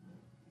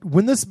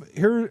 when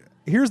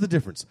here's the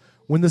difference.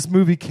 When this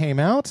movie came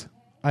out,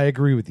 I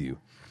agree with you.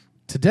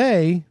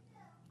 Today,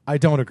 I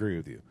don't agree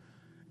with you.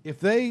 If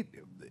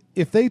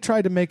they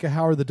tried to make a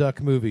Howard the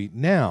Duck movie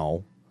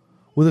now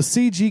with a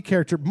CG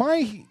character,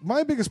 my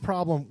biggest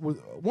problem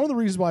with one of the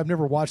reasons why I've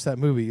never watched that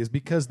movie is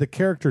because the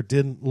character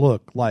didn't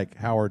look like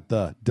Howard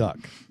the Duck.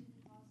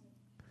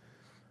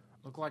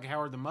 Looked like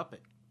Howard the Muppet.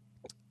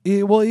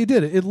 He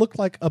did. It looked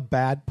like a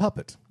bad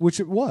puppet, which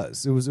it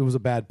was. It was a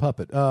bad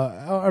puppet.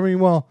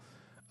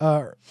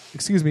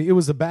 Excuse me. It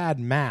was a bad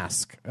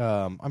mask.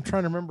 I'm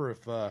trying to remember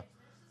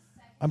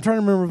I'm trying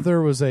to remember if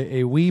there was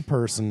a wee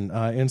person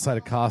inside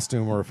a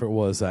costume or if it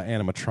was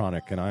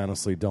animatronic, and I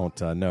honestly don't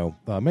know,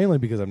 mainly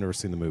because I've never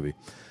seen the movie.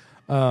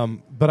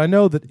 But I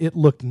know that it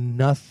looked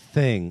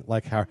nothing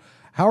like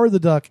Howard the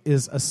Duck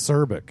is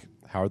acerbic.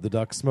 Howard the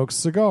Duck smokes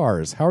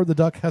cigars. Howard the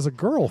Duck has a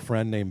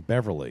girlfriend named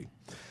Beverly.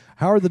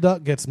 Howard the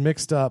Duck gets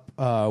mixed up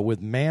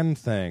with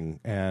Man-Thing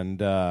and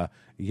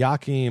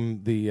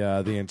Joachim the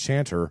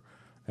Enchanter.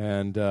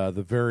 And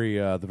the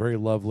very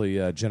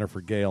lovely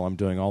Jennifer Gale. I'm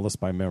doing all this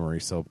by memory,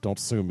 so don't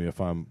sue me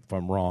if I'm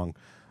wrong.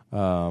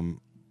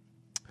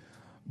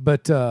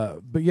 But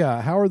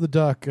yeah, Howard the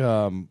Duck.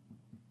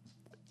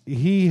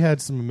 He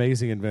had some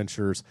amazing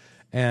adventures,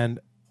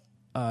 and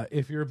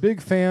if you're a big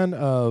fan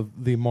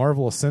of the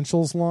Marvel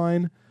Essentials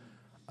line,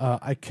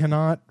 I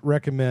cannot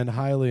recommend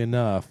highly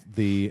enough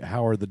the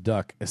Howard the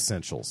Duck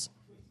Essentials.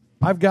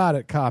 I've got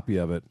a copy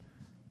of it.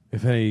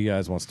 If any of you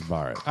guys wants to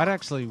borrow it, I'd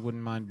actually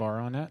wouldn't mind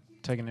borrowing it.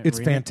 Taking it. It's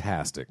reading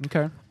fantastic. It.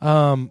 Okay.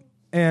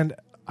 And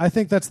I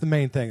think that's the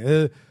main thing.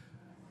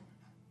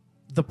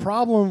 The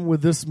problem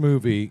with this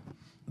movie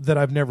that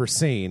I've never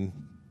seen,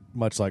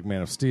 much like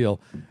Man of Steel,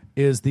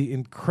 is the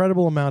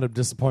incredible amount of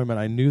disappointment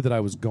I knew that I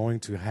was going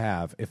to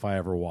have if I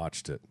ever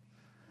watched it.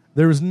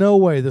 There was no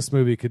way this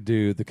movie could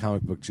do the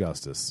comic book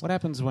justice. What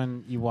happens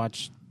when you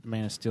watch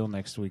Man of Steel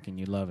next week and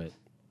you love it?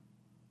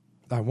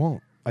 I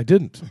won't. I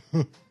didn't.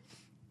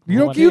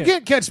 You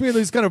can't catch me in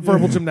these kind of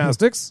verbal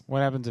gymnastics.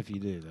 What happens if you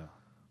do, though?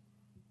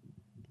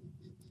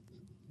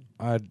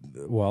 Is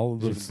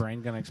your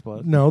brain gonna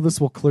explode? No, this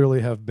will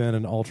clearly have been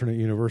an alternate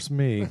universe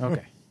me.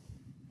 Okay.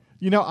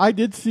 I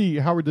did see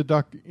Howard the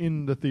Duck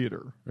in the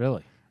theater.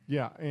 Really?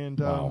 Yeah, and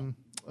Wow.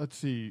 let's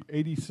see,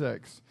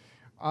 86.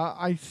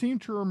 I seem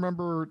to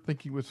remember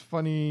thinking it was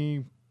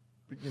funny.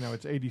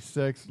 It's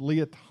 86.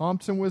 Leah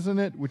Thompson was in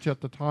it, which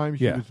at the time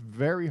she was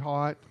very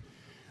hot.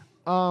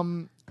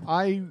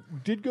 I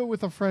did go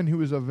with a friend who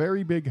was a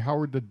very big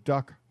Howard the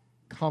Duck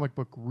comic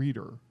book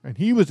reader, and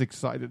he was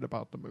excited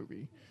about the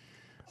movie.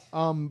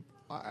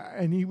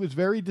 And he was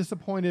very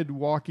disappointed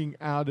walking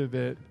out of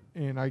it,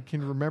 and I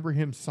can remember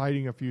him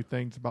citing a few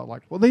things about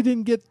well, they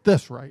didn't get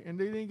this right, and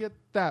they didn't get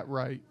that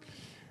right.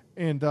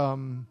 And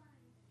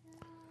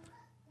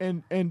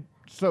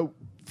so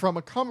from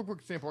a comic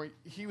book standpoint,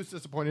 he was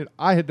disappointed.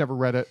 I had never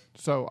read it,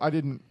 so I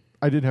didn't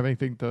have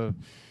anything to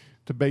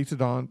base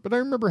it on, but I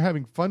remember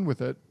having fun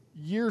with it.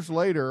 Years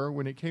later,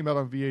 when it came out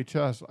on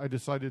VHS, I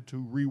decided to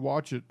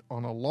rewatch it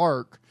on a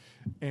lark,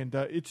 and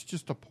it's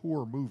just a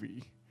poor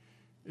movie.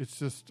 It's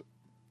just,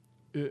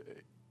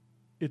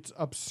 it's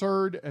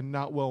absurd and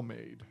not well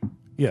made.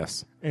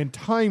 Yes. And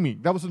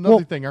timing. That was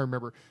another thing I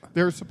remember.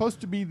 There's supposed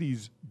to be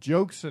these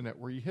jokes in it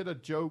where you hit a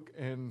joke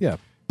and there's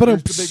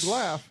the big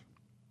laugh.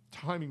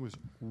 Timing was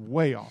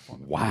way off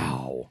on it.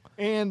 Wow.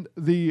 And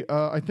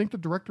I think the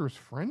director is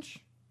French.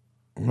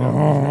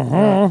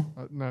 No,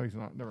 he's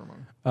not. Never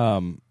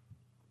mind.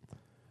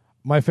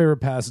 My favorite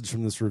passage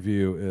from this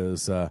review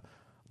is the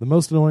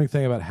most annoying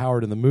thing about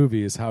Howard in the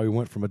movie is how he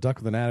went from a duck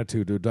with an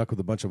attitude to a duck with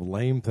a bunch of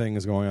lame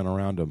things going on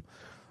around him.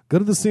 Go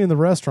to the scene in the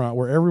restaurant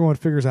where everyone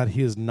figures out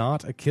he is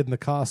not a kid in the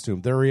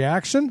costume. Their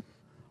reaction?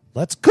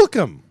 Let's cook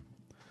him.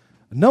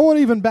 No one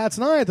even bats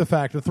an eye at the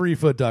fact a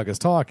 3-foot duck is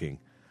talking.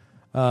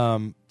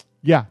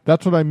 Yeah,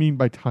 that's what I mean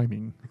by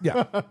timing.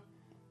 Yeah.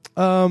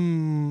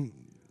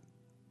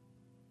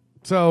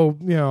 So,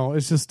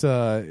 it's just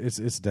it's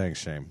a dang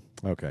shame.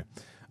 Okay.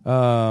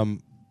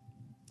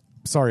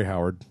 Sorry,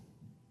 Howard.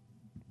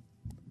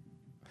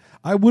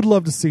 I would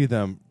love to see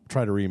them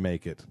try to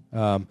remake it.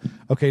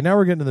 Okay, now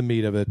we're getting to the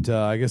meat of it.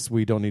 I guess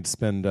we don't need to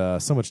spend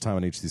so much time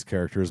on each of these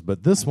characters,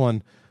 but this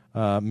one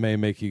may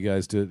make you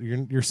guys do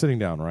it. You're sitting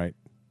down, right?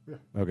 Yeah.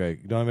 Okay.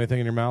 You don't have anything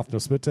in your mouth? No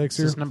spit takes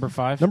here? Is this number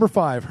 5? Number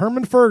 5,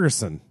 Herman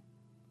Ferguson.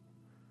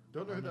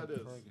 Don't know who that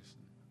is.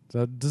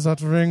 Does that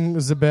ring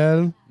the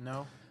bell?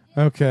 No.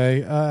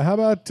 Okay. How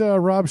about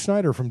Rob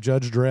Schneider from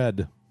Judge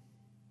Dredd?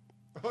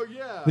 Oh,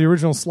 yeah. The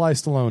original Sly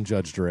Stallone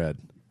Judge Dredd.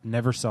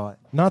 Never saw it.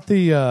 Not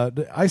the...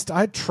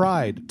 I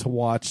tried to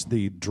watch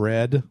the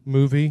Dredd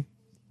movie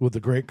with the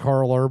great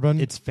Carl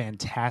Urban. It's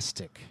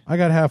fantastic. I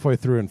got halfway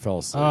through and fell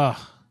asleep.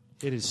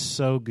 It is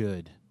so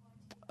good.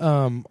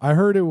 I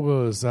heard it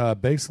was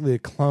basically a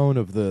clone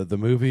of the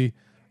movie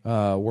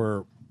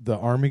where the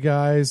army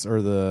guys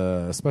or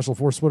the special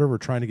force whatever are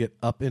trying to get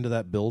up into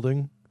that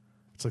building.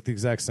 It's like the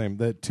exact same.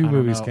 The two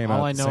movies came out.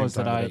 All I at the know same is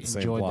that time, I had the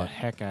same enjoyed the plot.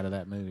 heck out of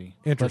that movie.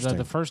 Interesting. But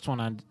the first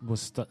one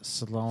was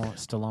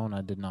Stallone.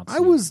 I did not see. I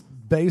was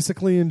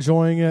basically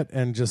enjoying it,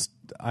 and just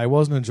I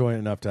wasn't enjoying it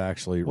enough to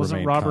actually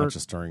remain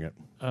conscious during it.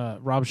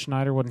 Rob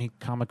Schneider, wasn't he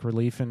comic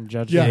relief in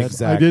Judge Yeah, Dredd?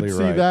 exactly. I did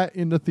see that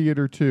in the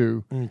theater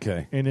too.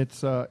 Okay, and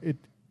it's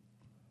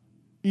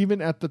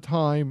even at the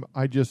time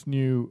I just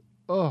knew,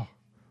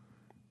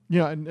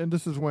 and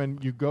this is when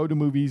you go to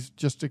movies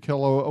just to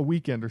kill a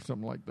weekend or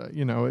something like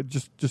that,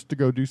 just to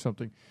go do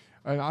something.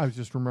 And I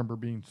just remember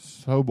being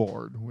so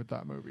bored with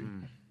that movie.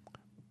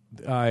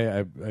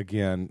 I've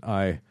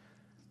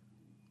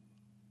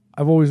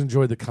always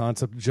enjoyed the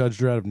concept of Judge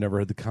Dredd. I've never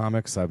read the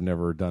comics. I've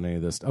never done any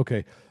of this.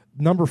 Okay,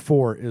 number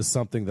 4 is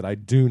something that I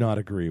do not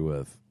agree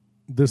with.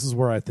 this is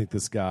where I think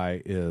this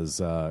guy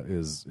is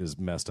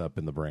messed up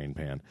in the brain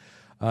pan.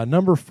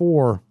 Number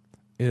 4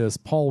 is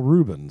Paul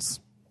Rubens.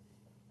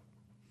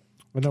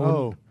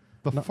 The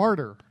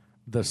farter.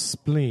 The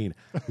spleen.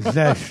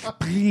 The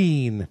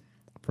spleen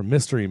from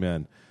Mystery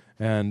Men.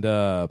 And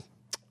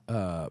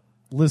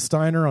Liz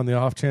Steiner, on the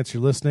off chance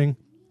you're listening,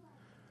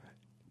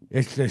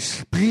 it's the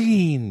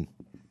spleen.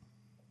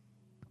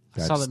 I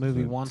saw that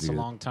movie once a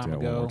long time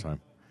ago. One more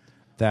time.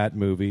 That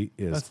movie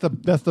is...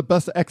 That's the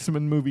best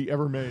X-Men movie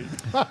ever made.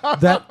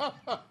 That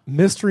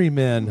Mystery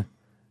Men,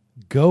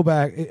 go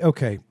back...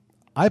 Okay,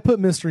 I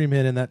put Mystery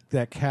Men in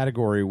that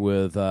category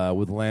with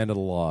Land of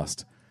the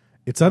Lost.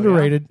 It's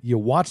underrated. You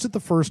watched it the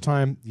first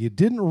time. You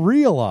didn't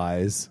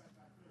realize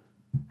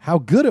how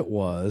good it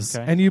was,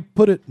 and you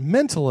put it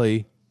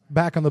mentally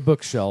back on the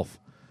bookshelf.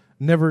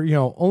 Never,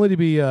 only to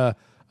be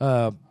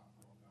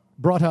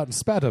brought out and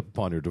spat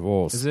upon your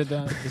divorce. Is it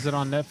on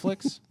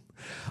Netflix?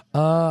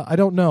 I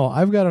don't know.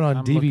 I've got it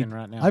on DVD. Looking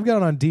right now. I've got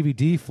it on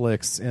DVD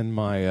Flicks in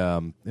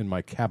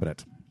my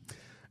cabinet,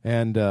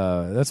 and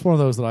that's one of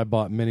those that I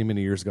bought many,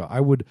 many years ago.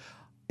 I would,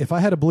 if I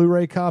had a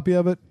Blu-ray copy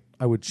of it,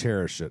 I would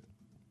cherish it.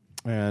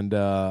 And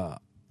I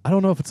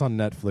don't know if it's on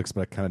Netflix,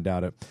 but I kind of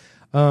doubt it.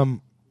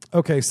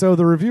 Okay, so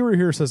the reviewer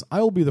here says,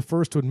 I will be the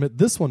first to admit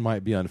this one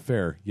might be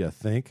unfair. You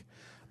think?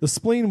 The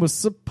spleen was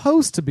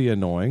supposed to be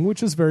annoying,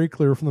 which is very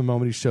clear from the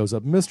moment he shows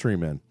up in Mystery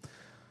Men.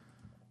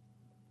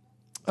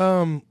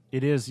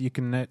 It is. You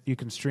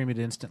can stream it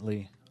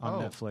instantly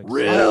on Netflix.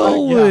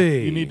 Really?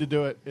 Yeah, you need to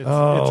do it. It's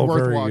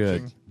worth very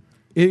watching.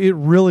 Good. It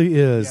really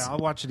is. Yeah, I'll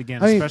watch it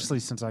again,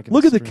 especially since I can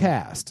look at the stream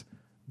cast.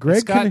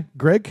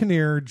 Greg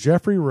Kinnear,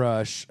 Jeffrey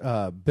Rush,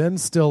 Ben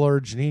Stiller,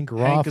 Janine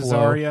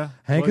Garofalo,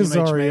 Hank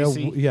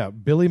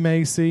Azaria, Billy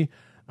Macy,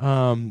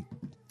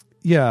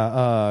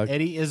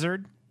 Eddie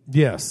Izzard,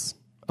 yes.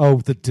 Oh,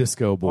 the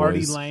Disco Boys,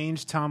 Artie Lange,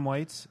 Tom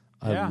Waits.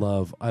 I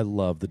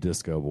love the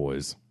Disco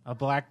Boys. A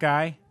black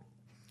guy.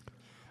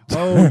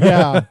 Oh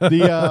yeah,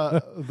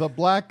 the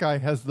black guy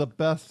has the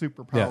best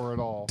superpower at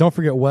all. Don't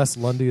forget Wes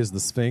Lundy is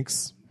the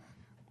Sphinx.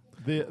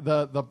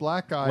 The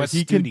black guy, Wes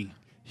Studi.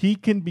 He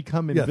can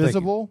become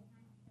invisible,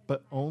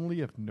 but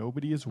only if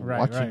nobody is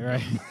watching.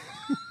 Right.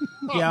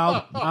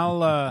 Yeah,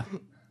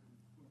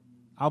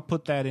 I'll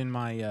put that in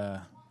my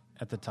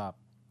at the top.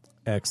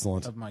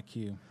 Excellent. Of my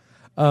queue.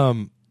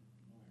 Not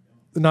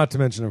to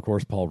mention, of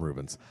course, Paul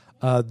Rubens.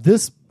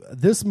 This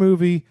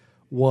movie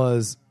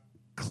was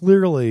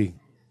clearly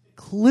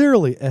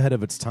ahead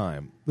of its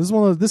time.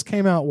 This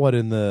came out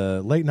in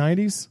the late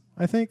 90s,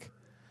 I think,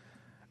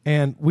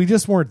 and we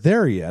just weren't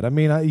there yet. I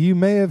mean, you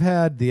may have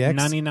had the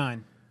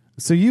 99.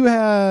 So you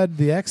had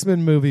the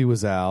X-Men movie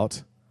was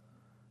out,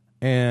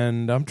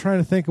 and I'm trying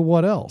to think of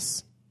what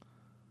else.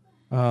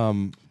 We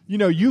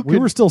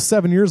were still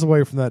 7 years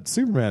away from that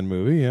Superman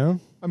movie. Yeah,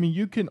 I mean,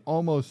 you can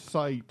almost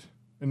cite,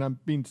 and I'm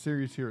being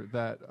serious here,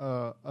 that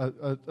a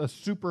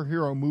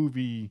superhero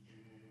movie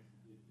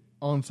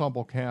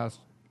ensemble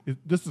cast.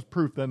 This is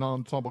proof that an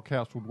ensemble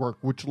cast would work,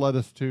 which led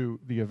us to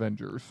the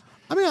Avengers.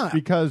 I mean,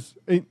 because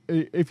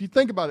if you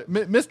think about it,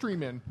 Mystery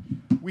Men,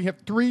 we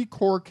have 3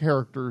 core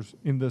characters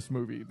in this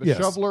movie: the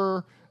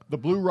Shoveler, the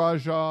Blue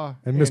Raja,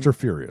 and Mr.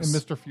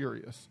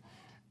 Furious.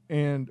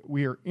 And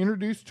we are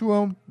introduced to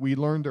them. We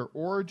learn their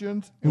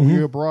origins, and we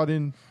are brought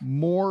in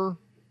more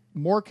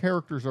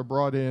characters are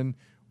brought in.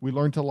 We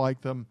learn to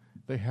like them.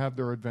 They have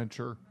their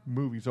adventure.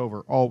 Movie's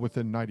over, all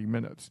within 90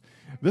 minutes.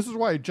 This is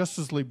why a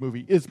Justice League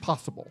movie is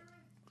possible.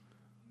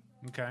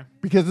 Okay.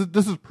 Because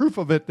this is proof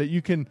of it, that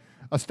you can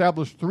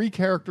establish 3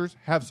 characters,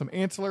 have some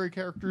ancillary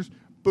characters,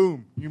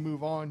 boom, you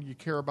move on, you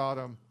care about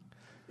them.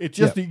 You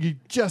just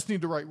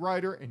need the right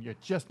writer, and you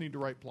just need the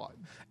right plot.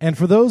 And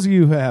for those of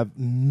you who have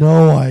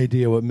no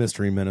idea what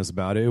Mystery Men is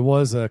about, it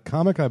was a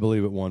comic, I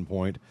believe, at one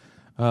point.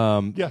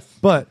 Yes.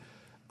 But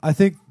I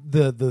think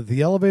the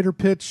elevator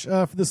pitch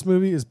for this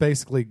movie is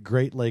basically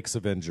Great Lakes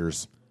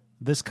Avengers.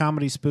 This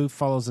comedy spoof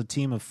follows a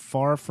team of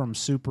far-from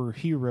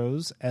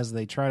superheroes as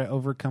they try to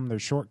overcome their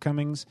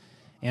shortcomings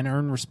and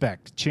earn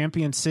respect.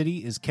 Champion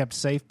City is kept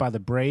safe by the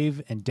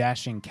brave and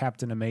dashing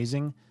Captain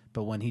Amazing,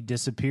 but when he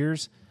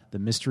disappears, the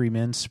Mystery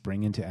Men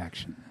spring into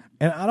action.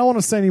 And I don't want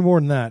to say any more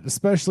than that,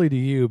 especially to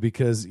you,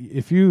 because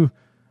if you've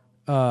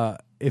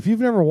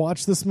never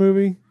watched this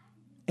movie,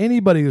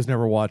 anybody who's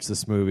never watched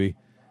this movie,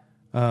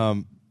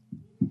 I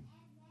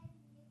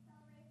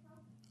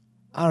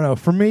don't know.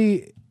 For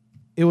me,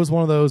 it was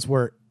one of those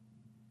where,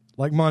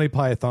 like Monty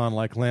Python,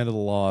 like Land of the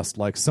Lost,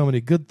 like so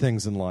many good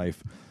things in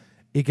life,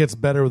 it gets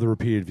better with the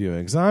repeated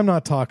viewings. I'm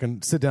not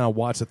talking sit down and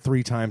watch it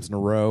 3 times in a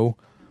row,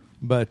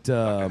 but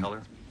Dr.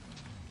 Heller,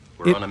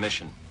 we're on a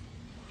mission.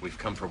 We've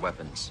come for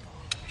weapons.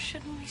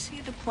 Shouldn't we see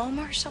a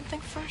diploma or something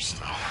first?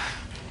 Oh,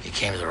 you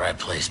came to the right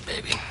place,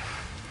 baby.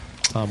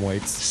 Tom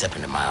Waits. Step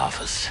into my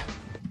office.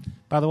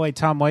 By the way,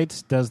 Tom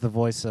Waits does the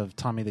voice of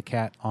Tommy the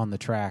Cat on the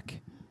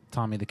track,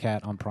 Tommy the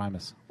Cat on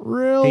Primus.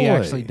 Really? He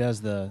actually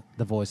does the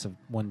voice of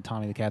when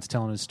Tommy the Cat's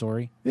telling his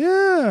story.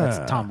 Yeah.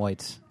 That's Tom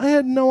Waits. I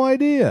had no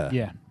idea.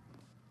 Yeah.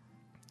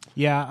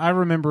 Yeah, I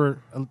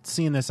remember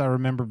seeing this. I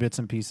remember bits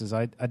and pieces.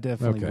 I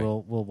definitely Okay.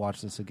 will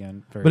watch this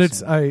again. Very But it's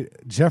soon.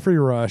 Jeffrey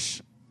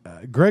Rush,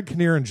 Greg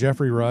Kinnear and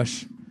Jeffrey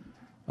Rush.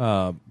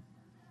 Greg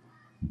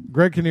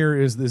Kinnear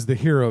is the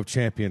hero of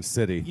Champion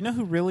City. You know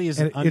who really is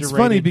And underrated? it's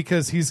funny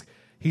because he's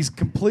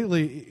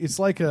completely. It's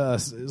like a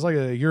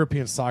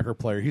European soccer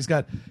player. He's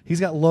got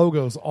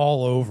logos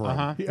all over him.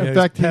 Uh-huh. In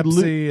fact, he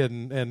Pepsi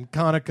and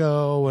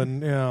Conoco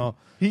and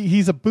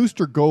he's a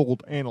Booster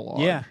Gold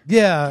analog. Yeah.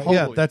 yeah.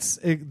 Totally.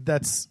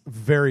 That's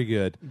very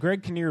good.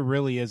 Greg Kinnear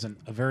really is a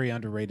very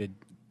underrated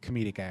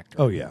comedic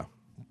actor. Oh yeah,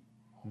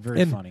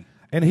 Very funny.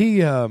 And he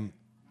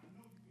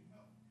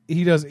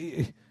does.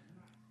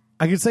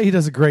 I could say he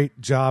does a great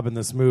job in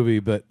this movie,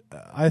 but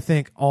I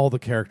think all the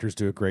characters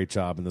do a great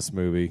job in this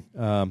movie.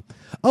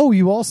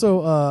 You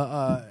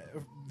also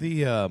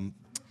the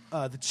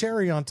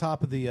cherry on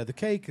top of the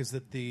cake is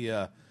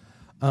that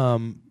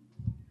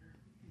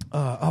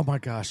oh my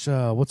gosh,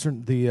 what's her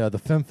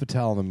the femme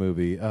fatale in the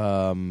movie?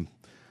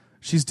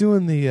 She's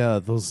doing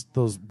those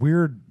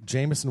weird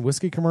Jameson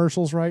whiskey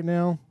commercials right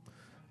now.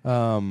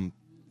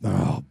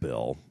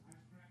 Bill.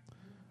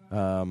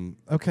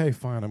 Okay,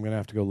 fine. I'm gonna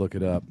have to go look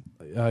it up.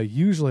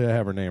 Usually, I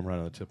have her name right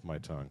on the tip of my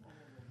tongue.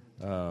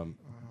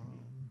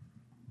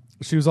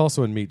 She was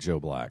also in Meet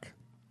Joe Black.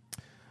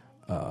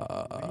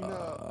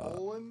 Lena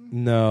Olin?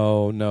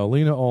 No.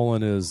 Lena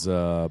Olin is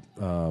not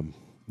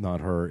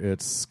her.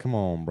 It's come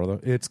on, brother.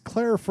 It's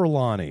Claire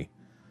Forlani.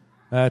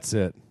 That's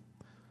it.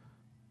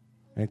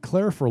 And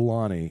Claire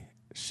Forlani,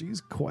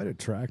 she's quite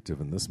attractive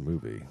in this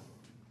movie.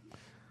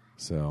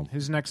 So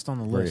Who's next on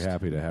the very list?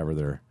 happy to have her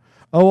there.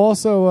 Oh,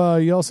 also,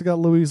 you also got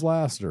Louise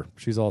Lasser.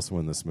 She's also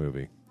in this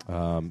movie.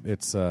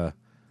 It's a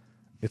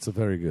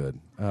very good.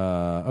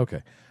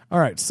 Okay. All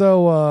right.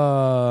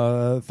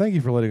 So thank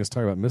you for letting us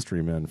talk about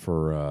Mystery Men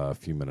for a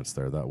few minutes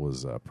there. That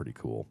was pretty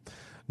cool.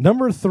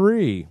 Number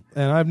 3,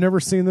 and I've never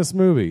seen this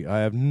movie. I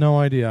have no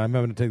idea. I'm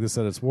having to take this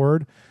at its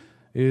word,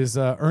 is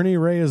Ernie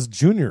Reyes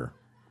Jr.,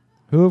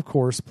 who, of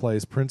course,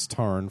 plays Prince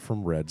Tarn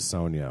from Red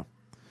Sonja.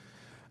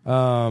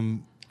 I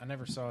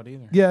never saw it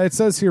either. Yeah, it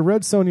says here,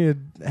 Red Sonja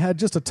had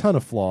just a ton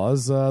of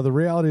flaws. The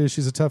reality is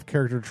she's a tough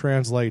character to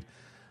translate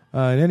in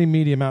any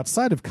medium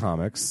outside of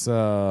comics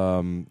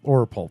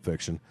or Pulp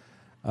Fiction.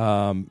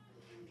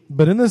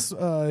 But in this,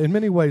 in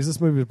many ways, this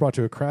movie was brought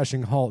to a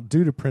crashing halt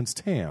due to Prince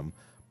Tam,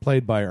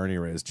 played by Ernie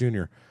Reyes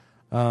Jr.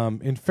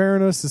 In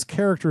fairness, his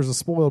character is a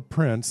spoiled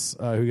prince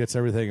who gets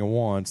everything he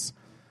wants.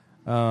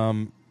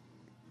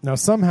 Now,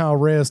 somehow,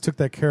 Reyes took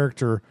that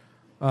character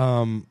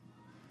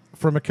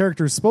from a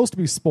character who's supposed to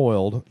be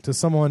spoiled to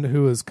someone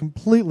who is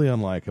completely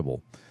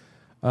unlikable.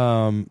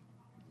 Adding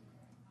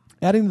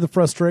to the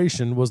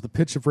frustration was the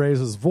pitch of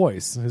Reyes'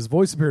 voice. His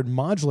voice appeared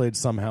modulated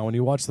somehow when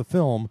you watch the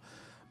film,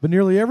 but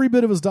nearly every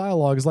bit of his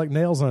dialogue is like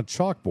nails on a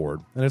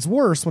chalkboard, and it's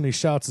worse when he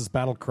shouts his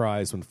battle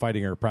cries when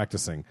fighting or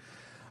practicing.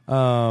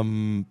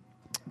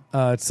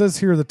 It says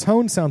here the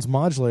tone sounds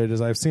modulated,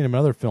 as I've seen him in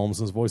other films.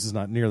 His voice is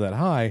not near that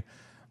high,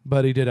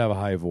 but he did have a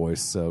high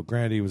voice, so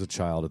granted he was a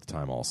child at the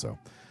time also.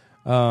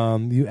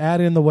 You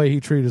add in the way he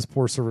treated his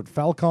poor servant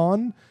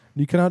Falcon,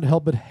 you cannot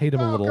help but hate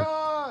him a little.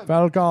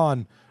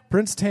 Falcon!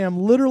 Prince Tam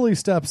literally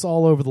steps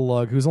all over the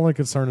lug, whose only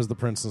concern is the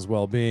prince's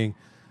well-being.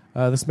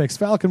 This makes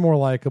Falcon more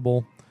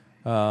likable,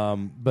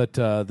 but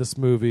this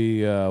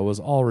movie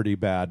was already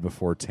bad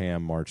before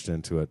Tam marched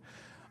into it.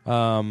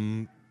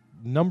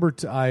 Number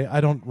 2, I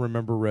don't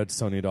remember Red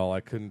Sonja at all.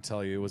 I couldn't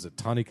tell you. Was it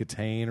Tawny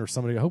Katane or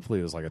somebody? Hopefully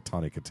it was like a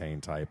Tawny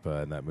Katane type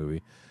in that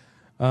movie.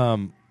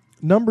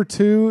 Number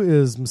 2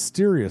 is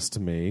mysterious to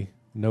me,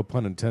 no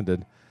pun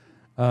intended,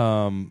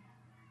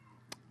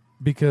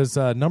 because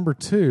number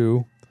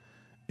 2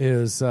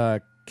 is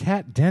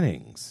Kat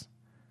Dennings.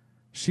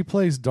 She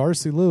plays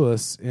Darcy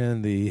Lewis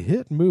in the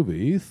hit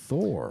movie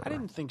Thor. I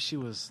didn't think she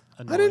was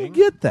annoying. I didn't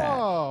get that.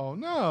 Oh,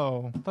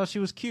 no. I thought she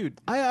was cute.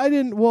 I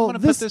didn't. Well, I'm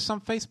going to put this on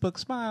Facebook.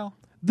 Smile.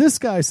 This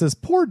guy says,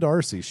 poor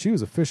Darcy. She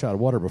was a fish out of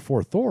water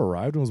before Thor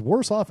arrived and was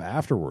worse off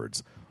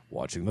afterwards.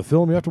 Watching the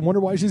film, you have to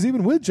wonder why she's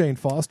even with Jane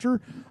Foster.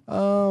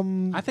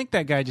 I think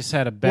that guy just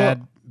had a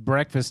bad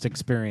breakfast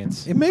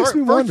experience. It makes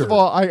me wonder. First of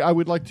all, I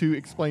would like to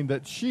explain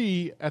that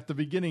she, at the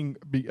beginning,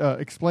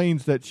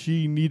 explains that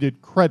she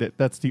needed credit.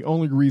 That's the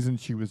only reason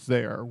she was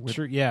there.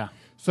 Sure, yeah.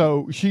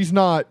 So she's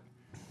not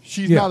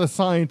a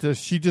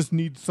scientist. She just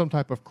needs some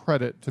type of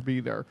credit to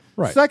be there.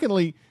 Right.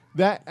 Secondly,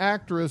 that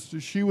actress,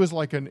 she was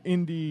like an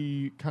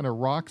indie kind of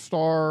rock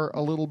star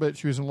a little bit.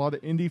 She was in a lot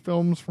of indie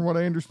films, from what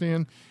I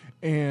understand.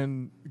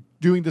 And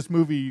doing this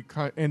movie,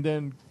 and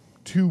then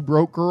Two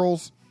Broke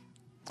Girls.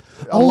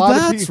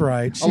 That's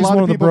right. She's one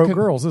of the broke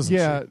girls, isn't she?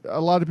 Yeah,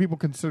 a lot of people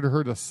consider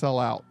her to sell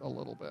out a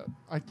little bit.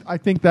 I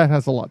think that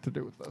has a lot to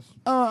do with this.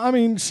 I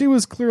mean, she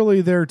was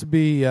clearly there to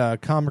be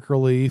comic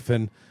relief,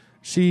 and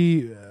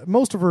she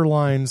most of her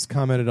lines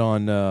commented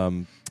on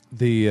on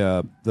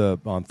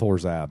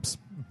Thor's abs.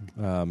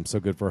 So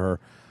good for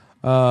her.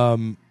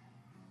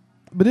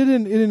 But it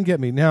didn't get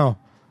me. Now,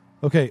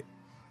 okay,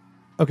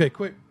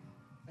 quick.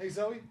 Hey,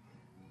 Zoe,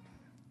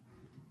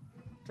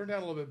 turn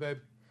down a little bit, babe.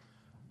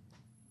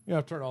 You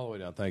have to turn all the way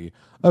down. Thank you.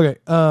 Okay,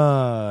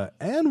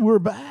 and we're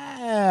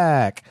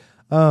back.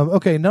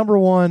 Okay, number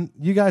one.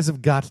 You guys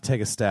have got to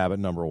take a stab at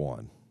number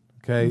one.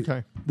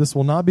 Okay. This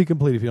will not be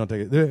complete if you don't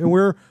take it. And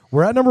we're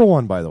at number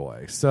one, by the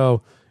way.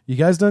 So you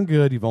guys done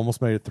good. You've almost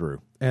made it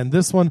through. And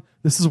this one,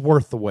 this is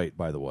worth the wait,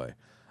 by the way.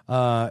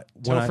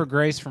 Topher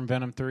Grace from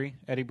Venom 3,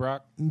 Eddie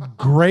Brock.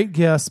 Great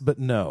guess, but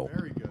no.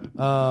 Very good.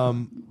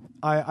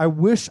 I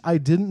wish I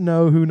didn't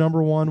know who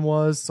number one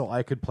was, so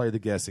I could play the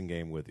guessing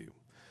game with you.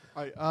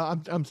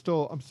 I'm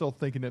still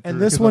thinking it through.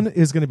 And this one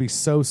is going to be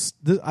so.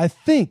 I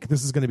think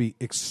this is going to be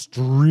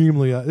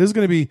extremely. This is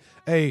going to be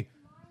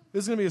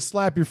a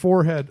slap your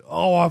forehead.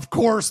 Oh, of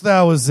course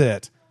that was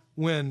it.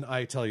 When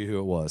I tell you who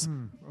it was.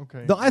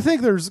 Okay. Though I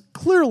think there's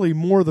clearly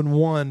more than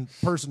one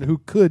person who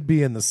could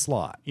be in the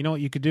slot. You know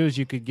what you could do is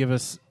you could give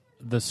us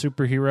the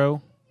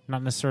superhero,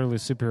 not necessarily a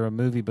superhero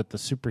movie, but the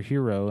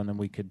superhero, and then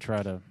we could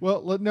try to.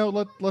 Well,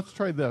 let's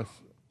try this.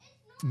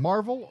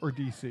 Marvel or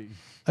DC?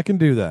 I can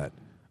do that.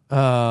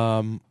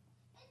 Or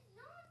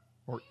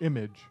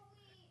Image.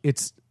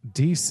 It's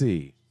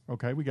DC.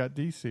 Okay, we got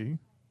DC.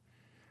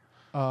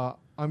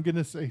 I'm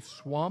gonna say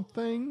Swamp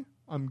Thing.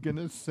 I'm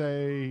gonna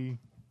say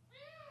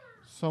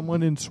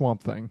someone in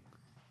Swamp Thing.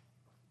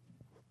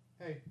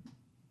 Hey,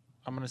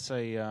 I'm gonna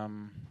say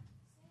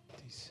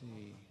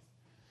DC.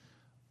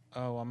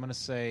 Oh, I'm gonna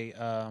say.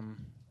 What's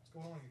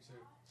going on, you two?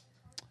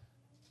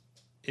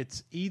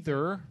 It's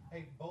either.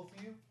 Hey, both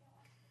of you.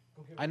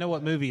 I know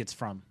what movie it's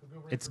from.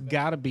 It's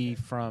got to be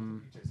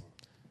from.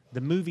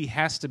 The movie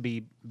has to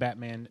be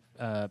Batman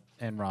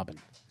and Robin.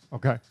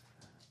 Okay.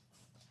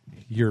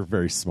 You're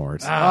very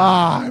smart.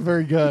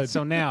 Very good.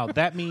 So now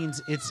that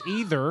means it's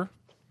either.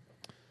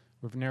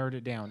 We've narrowed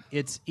it down.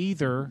 It's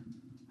either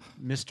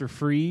Mr.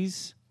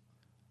 Freeze,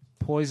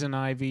 Poison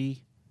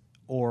Ivy,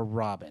 or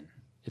Robin.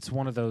 It's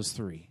one of those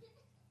three.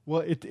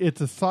 Well,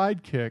 it's a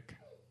sidekick.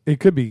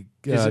 It could be.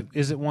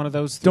 Is it one of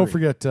those three? Don't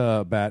forget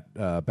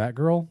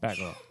Batgirl.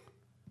 Batgirl.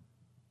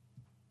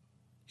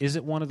 Is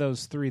it one of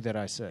those three that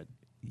I said?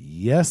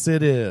 Yes,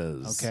 it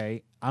is.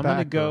 Okay. I'm going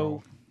to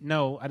go.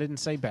 No, I didn't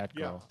say Batgirl.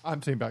 Yeah,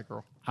 I'm saying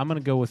Batgirl. I'm going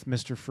to go with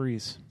Mr.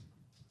 Freeze.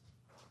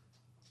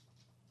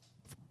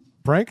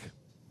 Frank?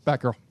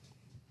 Batgirl.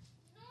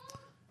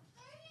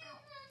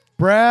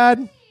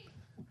 Brad?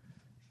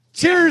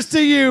 Cheers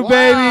to you,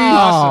 baby.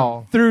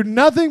 Awesome. Through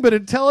nothing but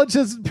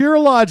intelligence and pure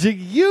logic,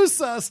 you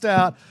sussed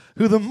out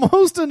who the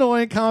most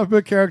annoying comic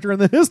book character in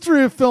the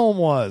history of film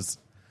was.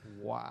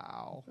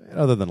 Wow.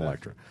 Other than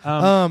Elektra.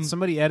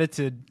 Somebody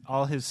edited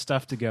all his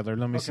stuff together.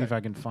 Let me see if I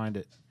can find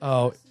it.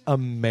 Oh,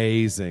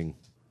 amazing.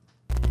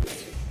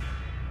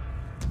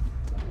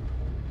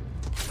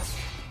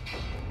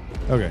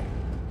 Okay.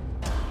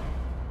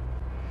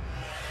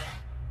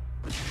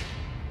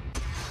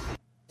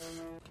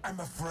 I'm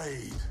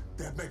afraid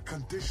that my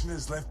condition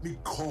has left me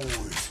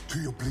cold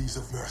to your pleas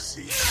of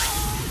mercy.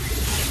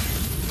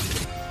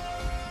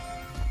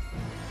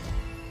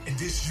 In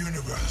this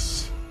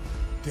universe,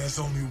 there's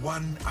only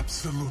one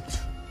absolute.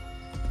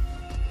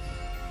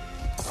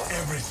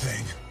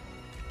 Everything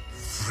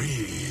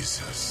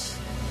freezes.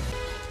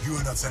 You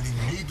are not sending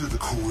me to the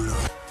cooler.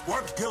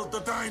 What killed the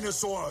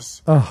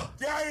dinosaurs? Oh.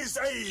 The Ice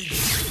Age!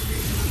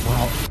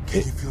 Wow. Can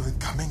you feel it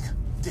coming?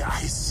 The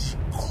icy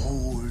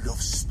cold of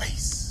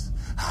space.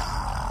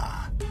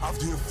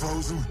 After you're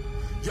frozen,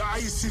 your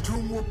icy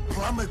tomb will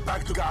plummet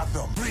back to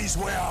Gotham. Freeze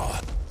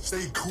well.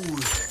 Stay cool,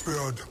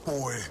 bird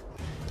boy.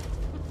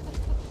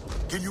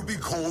 Can you be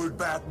cold,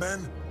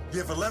 Batman? You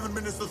have 11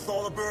 minutes to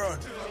thaw the bird.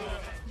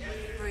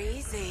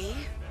 Breezy.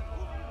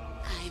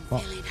 I'm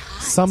feeling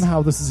hot.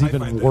 Somehow this is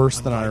even worse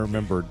than I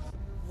remembered.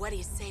 What do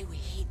you say we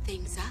heat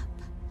things up?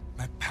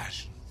 My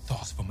passion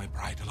thaws for my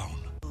bride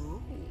alone.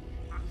 Ooh.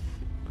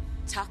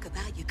 Talk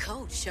about your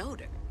cold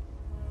shoulder.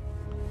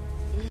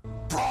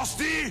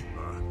 Frosty!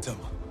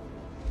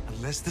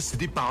 Unless the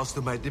city bows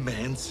to my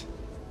demands,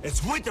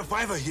 it's winter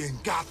forever here in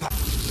Gotham.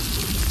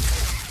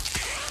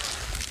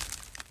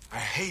 I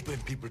hate when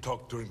people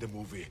talk during the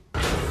movie.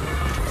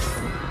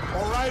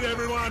 All right,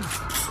 everyone,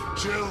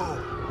 chill.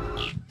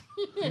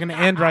 I'm going to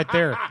end right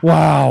there.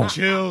 Wow.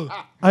 Chill.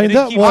 I mean,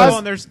 that keep was.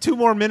 going. There's 2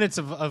 more minutes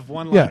of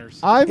one-liners.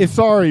 I'm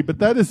sorry, but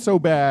that is so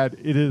bad.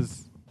 It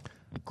is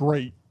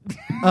great.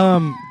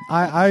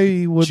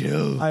 I would.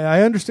 Chill.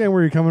 I understand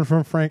where you're coming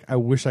from, Frank. I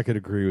wish I could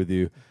agree with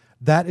you.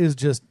 That is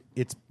just.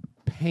 It's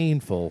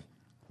painful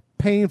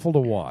to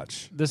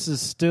watch. This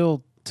is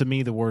still, to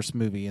me, the worst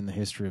movie in the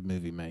history of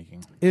movie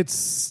making.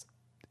 It's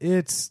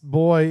at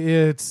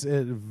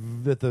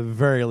the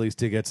very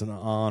least it gets an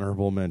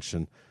honorable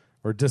mention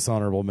or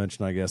dishonorable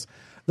mention, I guess.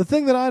 The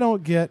thing that I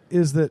don't get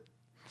is that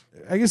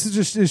I guess it's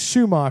just is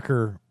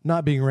Schumacher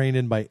not being reined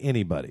in by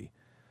anybody.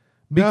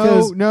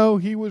 Because No,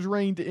 he was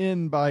reined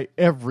in by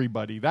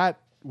everybody.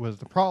 That was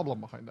the problem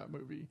behind that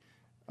movie.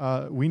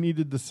 We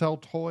needed to sell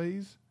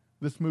toys.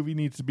 This movie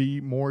needs to be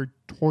more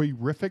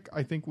toy-rific,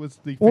 I think was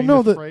the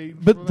famous phrase.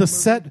 But the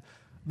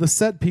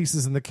set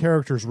pieces and the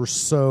characters were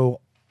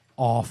so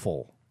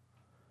awful.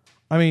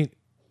 I mean,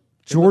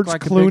 George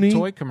like Clooney. a big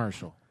toy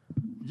commercial.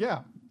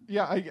 Yeah.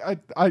 Yeah,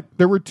 I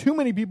there were too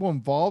many people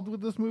involved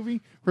with this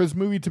movie for this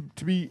movie to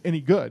be any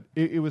good.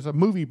 It was a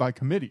movie by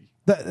committee.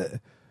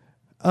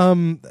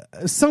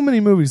 So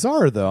many movies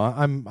are though.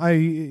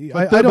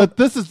 But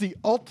this is the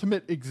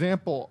ultimate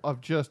example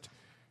of just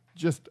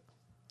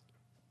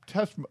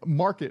test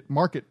market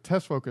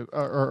test focus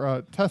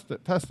or test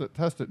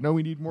it. No,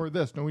 we need more of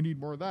this. No, we need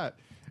more of that.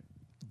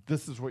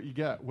 This is what you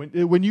get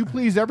when you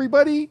please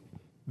everybody.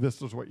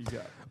 This is what you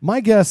get. My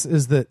guess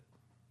is that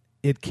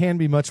it can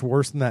be much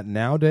worse than that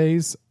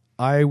nowadays.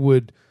 I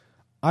would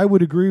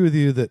agree with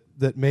you that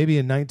maybe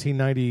in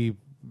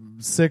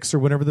 1996 or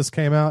whenever this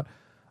came out,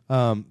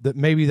 that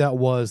maybe that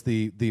was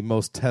the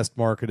most test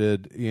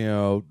marketed,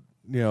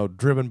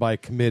 driven by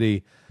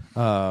committee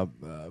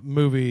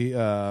movie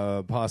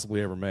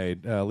possibly ever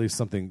made. At least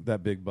something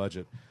that big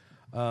budget.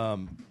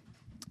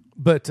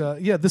 But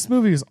this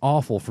movie is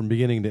awful from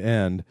beginning to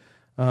end.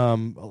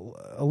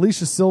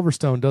 Alicia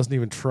Silverstone doesn't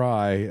even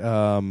try.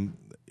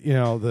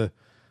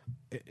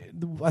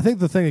 I think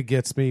the thing that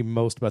gets me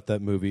most about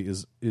that movie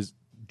is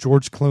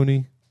George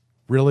Clooney,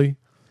 really,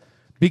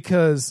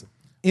 because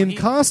in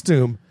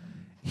costume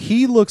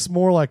he looks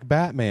more like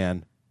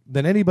Batman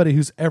than anybody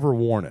who's ever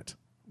worn it.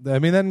 I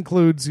mean, that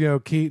includes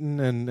Keaton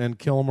and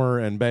Kilmer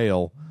and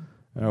Bale,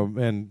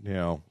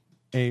 and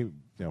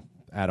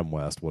Adam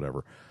West,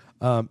 whatever.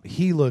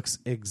 He looks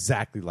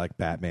exactly like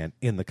Batman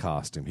in the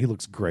costume. He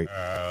looks great.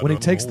 When he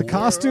takes the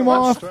costume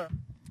off,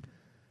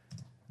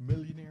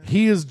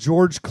 he is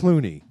George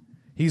Clooney.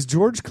 He's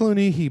George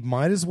Clooney. He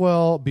might as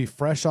well be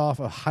fresh off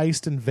a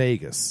heist in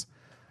Vegas.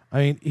 I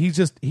mean,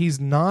 he's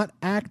not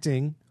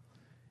acting.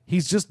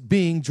 He's just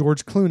being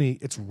George Clooney.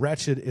 It's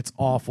wretched. It's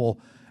awful.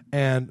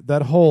 And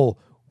that whole,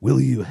 will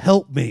you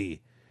help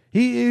me?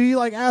 He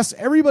like asks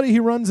everybody he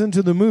runs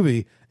into the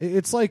movie.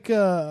 It's like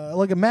a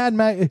Mad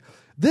Mag.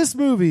 This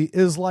movie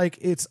is like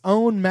its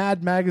own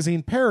Mad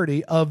Magazine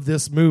parody of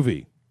this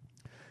movie.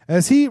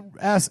 As he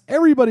asks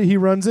everybody he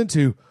runs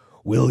into,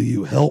 will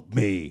you help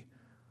me?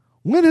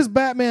 When has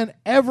Batman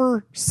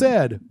ever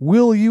said,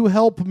 will you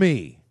help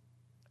me?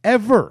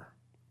 Ever.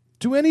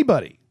 To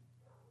anybody.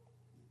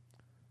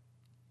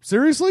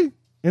 Seriously?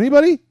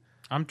 Anybody?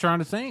 I'm trying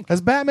to think.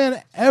 Has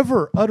Batman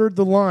ever uttered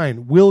the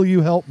line, will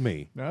you help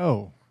me?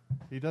 No.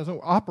 He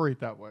doesn't operate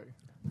that way.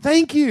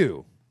 Thank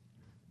you.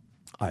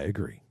 I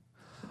agree.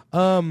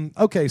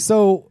 Okay,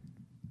 so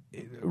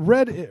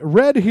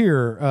read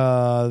here,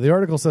 the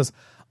article says,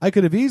 I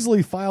could have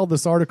easily filed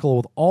this article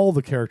with all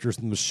the characters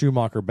in the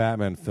Schumacher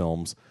Batman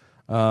films.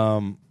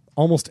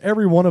 Almost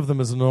every one of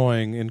them is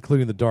annoying,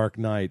 including the Dark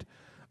Knight.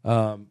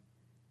 But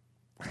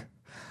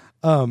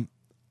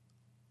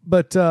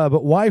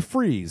why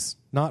Freeze?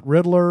 Not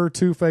Riddler,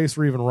 Two-Face,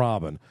 or even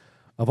Robin.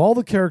 Of all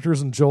the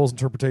characters in Joel's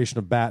interpretation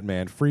of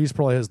Batman, Freeze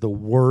probably has the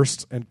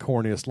worst and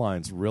corniest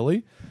lines.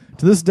 Really?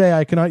 To this day,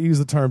 I cannot use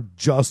the term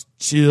just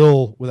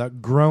chill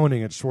without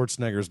groaning at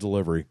Schwarzenegger's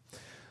delivery.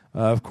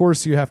 Of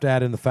course, you have to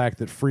add in the fact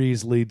that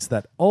Freeze leads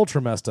that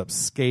ultra messed up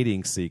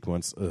skating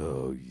sequence.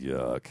 Oh,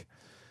 yuck.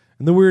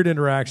 And the weird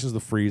interactions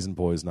with Freeze and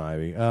Poison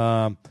Ivy.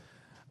 All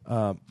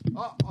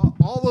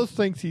those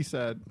things he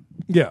said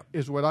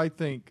is what I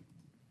think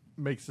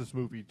makes this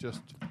movie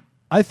just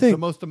the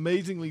most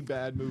amazingly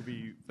bad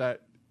movie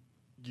that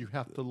you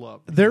have to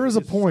love. There is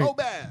a point. So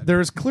bad. There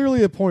is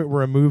clearly a point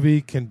where a movie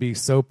can be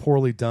so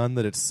poorly done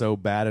that it's so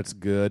bad it's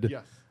good.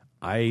 Yes.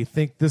 I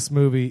think this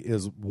movie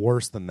is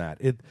worse than that.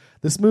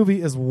 This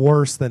movie is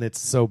worse than it's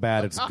so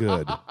bad it's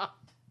good.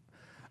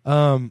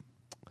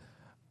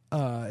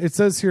 It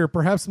says here,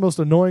 perhaps the most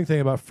annoying thing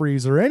about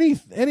Freeze or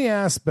any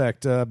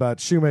aspect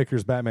about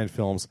Shoemaker's Batman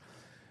films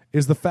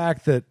is the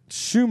fact that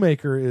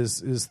Shoemaker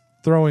is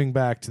throwing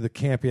back to the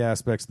campy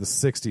aspects of the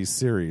 60s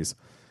series.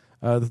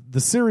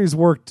 The series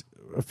worked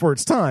for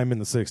its time in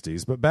the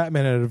 60s, but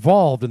Batman had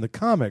evolved in the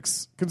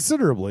comics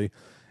considerably,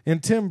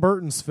 and Tim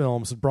Burton's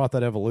films had brought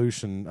that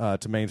evolution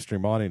to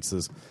mainstream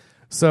audiences.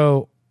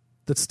 So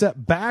the step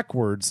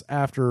backwards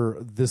after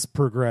this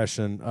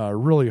progression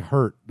really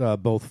hurt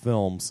both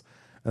films.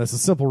 And that's a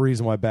simple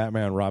reason why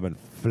Batman and Robin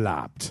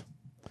flopped.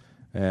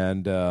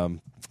 And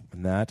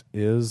that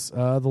is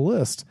the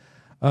list.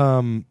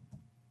 I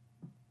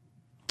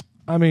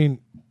mean,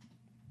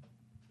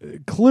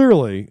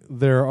 clearly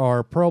there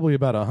are probably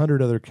about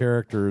 100 other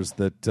characters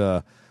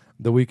that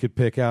we could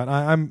pick out.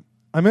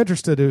 I'm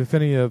interested if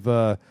any of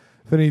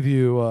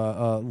you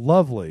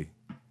lovely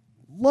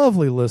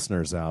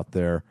listeners out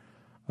there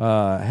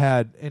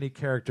had any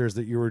characters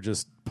that you were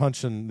just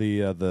punching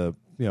the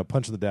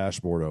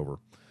dashboard over.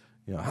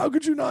 How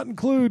could you not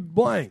include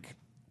blank?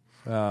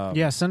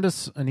 Send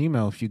us an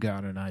email if you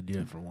got an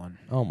idea for one.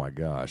 Oh my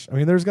gosh! I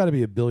mean, there's got to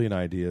be a billion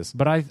ideas.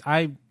 But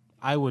I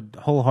would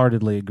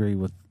wholeheartedly agree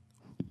with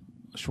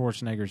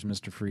Schwarzenegger's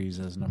Mr. Freeze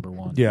as number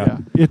one. Yeah,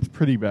 it's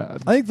pretty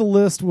bad. I think the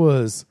list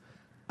was.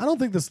 I don't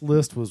think this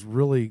list was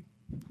really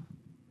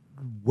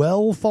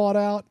well thought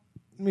out.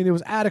 I mean, it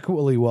was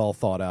adequately well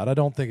thought out. I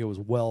don't think it was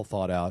well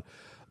thought out,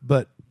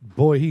 but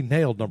boy, he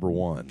nailed number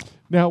one.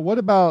 Now, what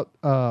about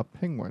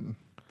Penguin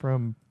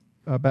from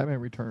Batman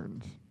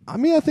Returns? I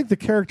mean, I think the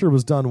character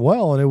was done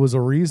well, and it was a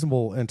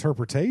reasonable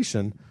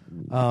interpretation.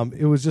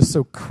 It was just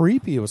so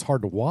creepy; it was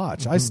hard to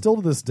watch. I still,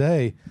 to this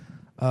day,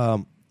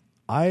 I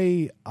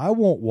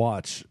won't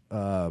watch.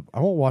 I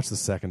won't watch the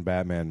second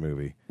Batman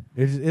movie.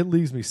 It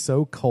leaves me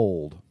so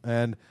cold,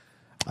 and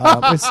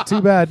it's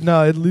too bad.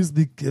 No, it leaves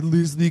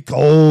me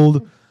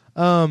cold.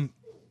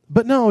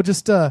 But no,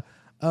 just the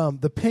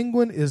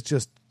Penguin is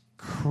just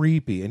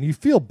creepy, and you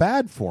feel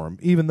bad for him,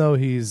 even though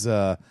he's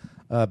a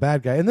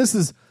bad guy. And this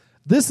is,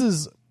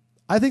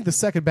 I think the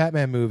second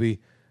Batman movie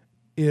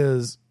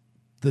is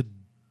the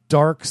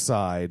dark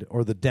side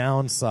or the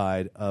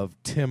downside of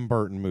Tim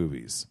Burton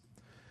movies.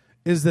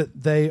 Is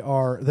that they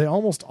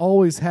almost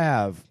always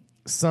have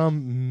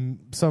some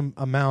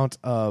amount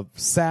of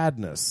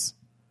sadness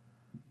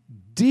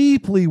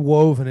deeply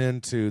woven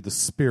into the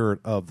spirit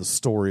of the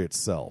story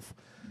itself.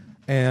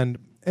 And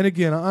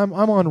again, I'm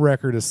on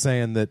record as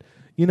saying that,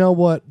 you know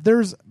what,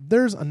 there's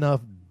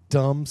enough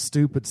dumb,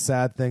 stupid,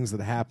 sad things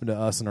that happen to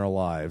us in our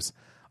lives.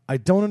 I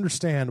don't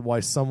understand why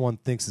someone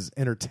thinks it's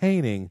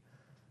entertaining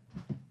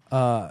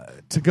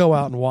to go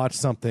out and watch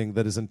something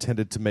that is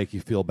intended to make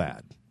you feel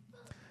bad.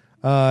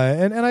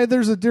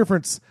 There's a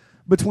difference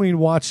between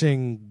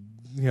watching,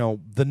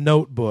 The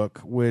Notebook,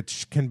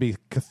 which can be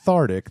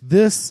cathartic.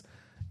 This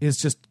is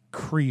just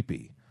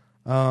creepy,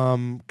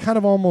 kind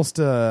of almost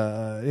in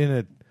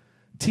a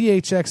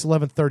THX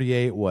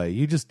 1138 way.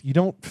 You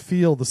don't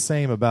feel the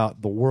same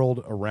about the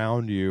world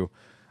around you,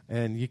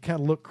 and you kind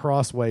of look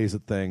crossways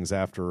at things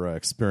after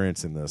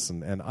experiencing this,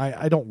 and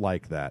I don't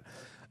like that.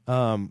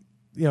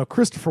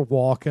 Christopher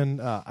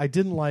Walken, I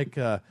didn't like.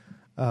 A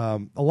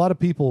lot of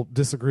people would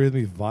disagree with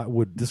me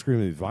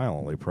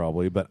violently,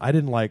 probably, but I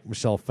didn't like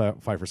Michelle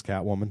Pfeiffer's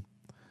Catwoman.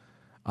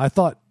 I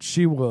thought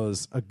she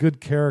was a good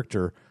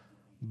character,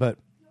 but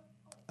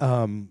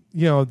the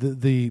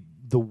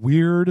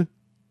weird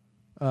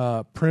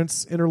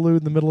Prince interlude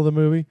in the middle of the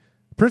movie.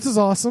 Prince is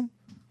awesome.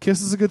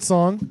 Kiss is a good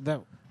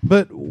song.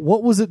 But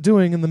what was it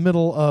doing in the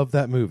middle of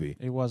that movie?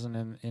 It wasn't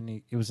in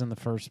any. It was in the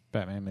first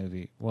Batman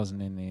movie. It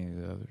wasn't in any of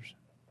the others.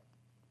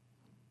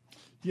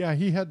 Yeah,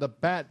 he had the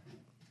bat.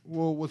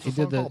 Well, what's the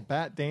song called?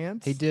 Bat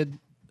Dance? He did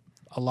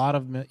a lot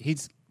of.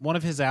 One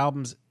of his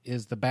albums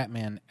is the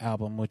Batman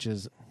album, which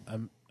is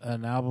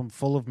an album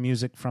full of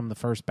music from the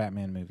first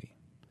Batman movie.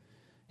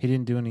 He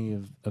didn't do any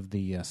of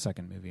the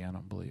second movie, I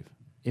don't believe.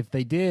 If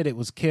they did, it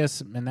was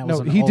Kiss, and that was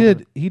he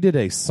did. He did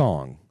a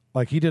song,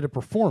 like he did a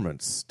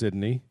performance,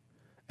 didn't he?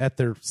 At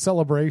their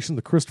celebration,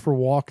 the Christopher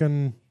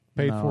Walken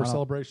paid for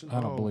celebration. I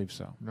don't believe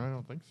so. No, I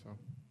don't think so.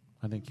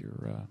 I think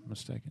you're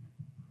mistaken.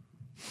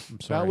 I'm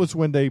sorry. That was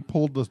when they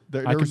pulled the.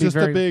 There was just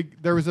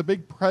There was a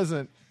big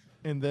present,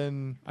 and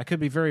then I could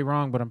be very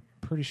wrong, but I'm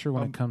pretty sure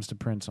when it comes to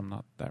Prince, I'm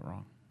not that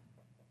wrong.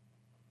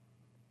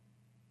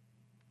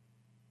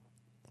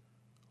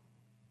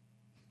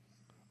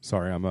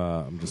 Sorry,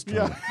 I'm just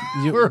trying.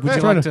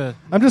 Yeah.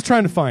 I'm just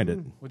trying to find it.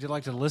 Would you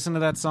like to listen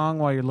to that song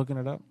while you're looking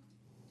it up?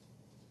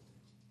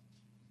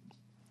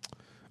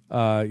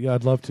 Yeah,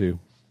 I'd love to.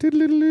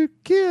 Diddle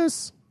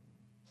kiss.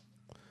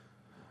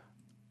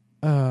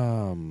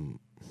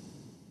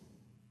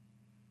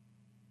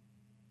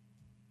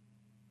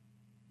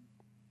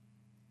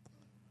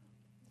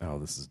 Oh,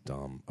 this is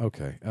dumb.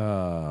 Okay,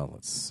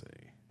 let's see.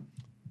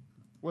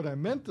 What I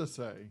meant to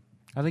say.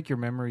 I think your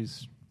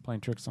memory's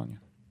playing tricks on you.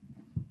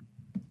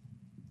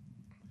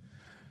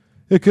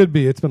 It could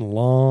be. It's been a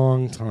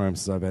long time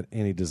since I've had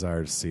any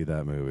desire to see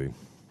that movie.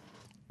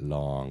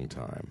 Long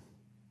time.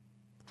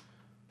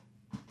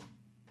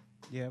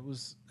 Yeah, it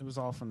was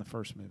all from the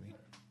first movie.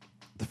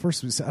 The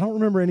first movie. I don't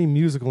remember any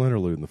musical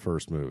interlude in the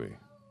first movie.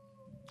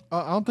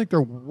 I don't think there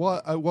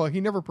was. Well,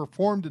 he never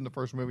performed in the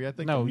first movie. I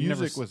think the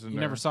music was in there. You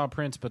never saw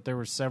Prince, but there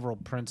were several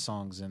Prince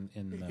songs in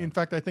the... In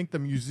fact, I think the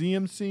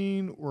museum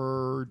scene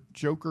where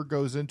Joker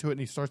goes into it and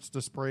he starts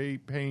to spray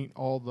paint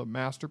all the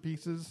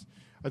masterpieces,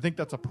 I think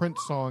that's a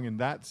Prince song in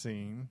that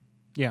scene.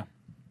 Yeah.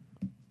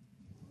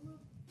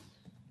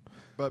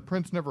 But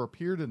Prince never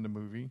appeared in the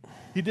movie.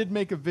 He did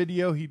make a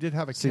video. He did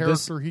have a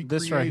character he created.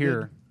 This right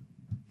here.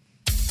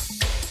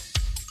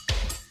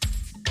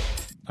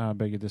 I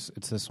beg you,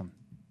 it's this one.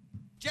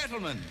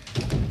 Gentlemen,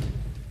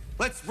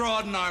 let's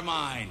broaden our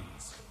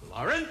minds.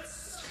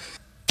 Lawrence?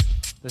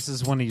 This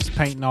is when he's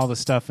painting all the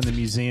stuff in the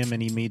museum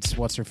and he meets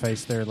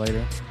What's-Her-Face there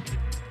later.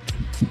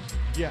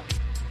 Yeah.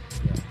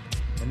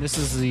 And this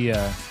is the...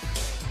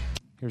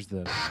 here's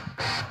the... Oh,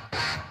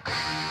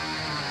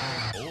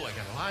 I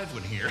got a live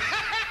one here.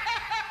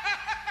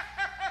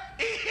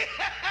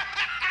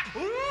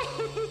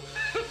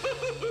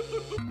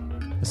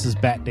 This is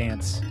Bat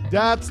Dance.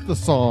 That's the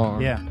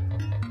song. Yeah.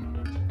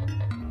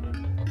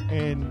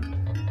 And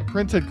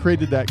Prince had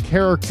created that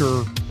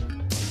character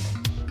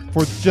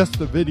for just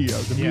the video,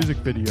 the music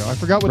video. I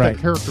forgot what that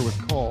character was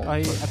called.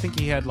 I think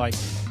he had like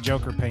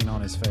Joker paint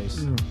on his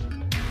face.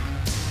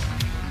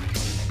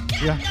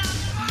 Yeah.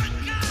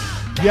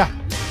 Yeah.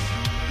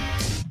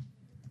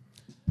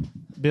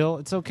 Bill,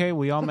 it's okay.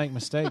 We all make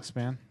mistakes,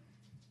 man.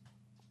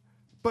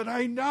 But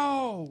I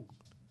know.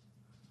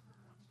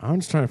 I'm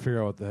just trying to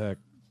figure out what the heck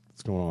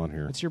What's going on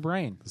here? It's your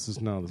brain. This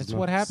is not. It's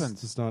what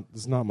happens. This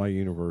is not my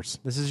universe.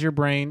 This is your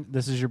brain.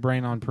 This is your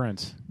brain on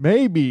Prince.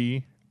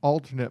 Maybe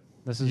alternate.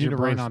 This is your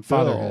universe brain on Bill.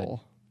 fatherhood.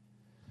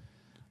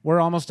 We're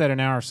almost at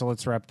an hour, so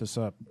let's wrap this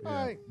up. All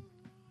right.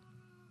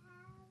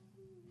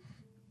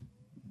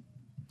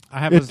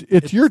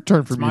 It's your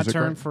turn for music. It's my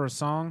turn right? for a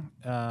song.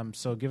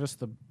 So give us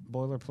the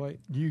boilerplate.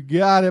 You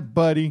got it,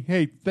 buddy.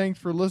 Hey, thanks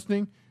for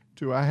listening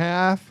to a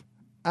half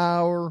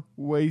hour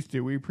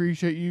wasted. We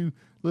appreciate you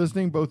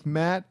listening, both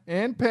Matt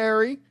and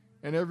Perry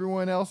and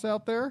everyone else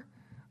out there.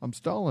 I'm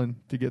stalling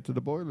to get to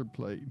the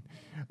boilerplate.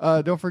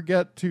 Don't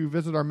forget to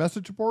visit our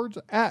message boards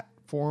at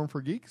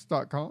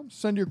forumforgeeks.com.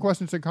 Send your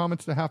questions and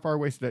comments to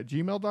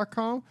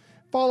halfhourwasted@gmail.com.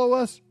 Follow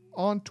us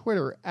on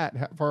Twitter at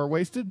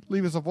halfhourwasted.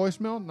 Leave us a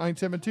voicemail,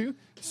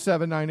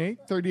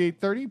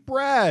 972-798-3830.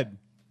 Brad,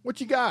 what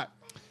you got?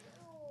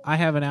 I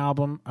have an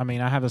album. I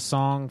have a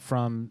song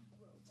from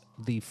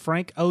the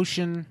Frank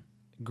Ocean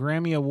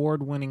Grammy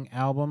Award-winning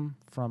album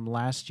from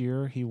last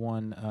year. He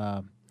won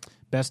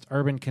Best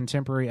Urban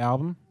Contemporary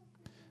Album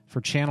for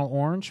Channel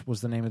Orange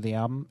was the name of the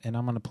album. And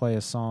I'm going to play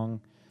a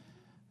song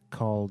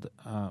called,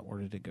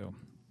 where did it go?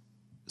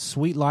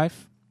 Sweet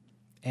Life.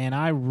 And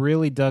I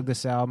really dug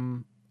this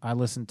album. I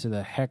listened to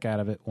the heck out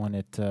of it when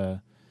it, I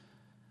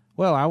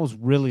was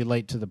really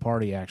late to the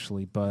party,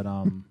 actually. But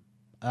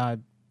I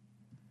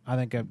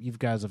think you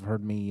guys have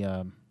heard me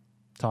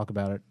talk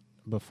about it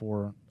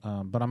before.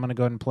 But I'm going to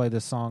go ahead and play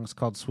this song. It's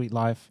called Sweet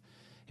Life.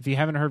 If you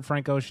haven't heard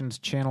Frank Ocean's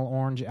Channel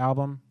Orange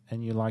album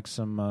and you like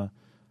some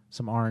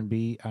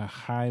R&B, I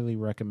highly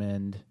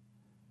recommend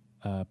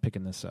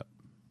picking this up.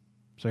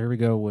 So here we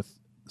go with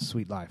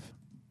Sweet Life.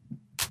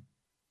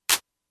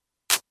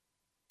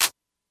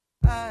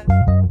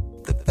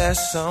 The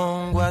best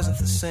song wasn't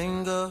the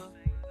single,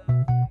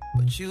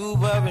 but you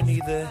weren't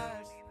either.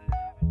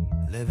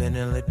 Living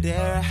in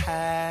Ladera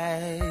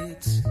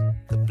Heights,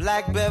 the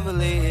Black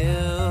Beverly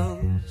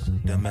Hills,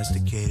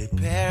 domesticated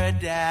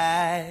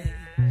paradise,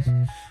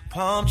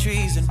 palm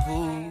trees and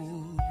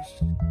pools.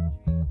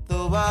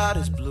 The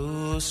water's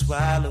blue,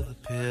 swallow the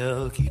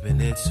pill, keeping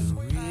it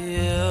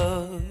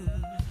surreal.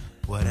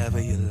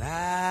 Whatever you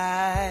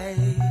like,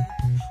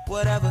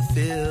 whatever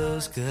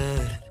feels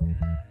good,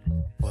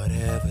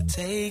 whatever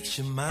takes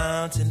your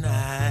mountain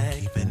high,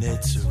 keeping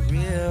it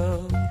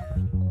surreal.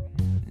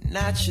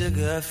 Not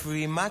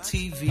sugar-free, my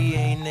TV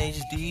ain't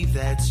HD,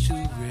 that's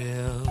too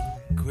real.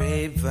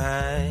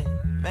 Grapevine,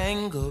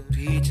 mango,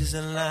 peaches,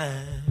 and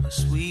lime. A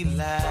sweet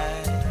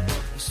life,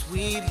 a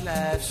sweet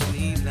life,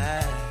 sweet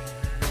life.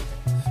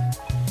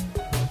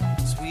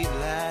 Sweet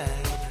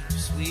life,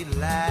 sweet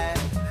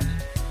life.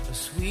 A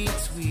sweet,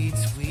 sweet,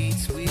 sweet,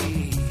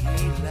 sweet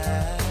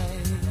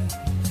life.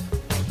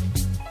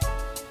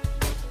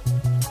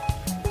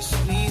 A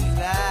sweet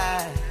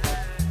life,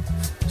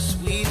 a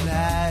sweet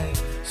life.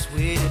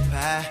 Sweetie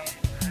pie.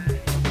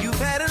 You've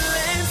had a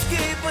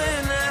landscaper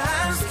and a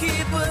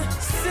housekeeper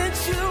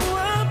since you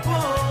were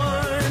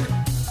born.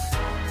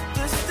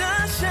 The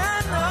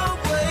sunshine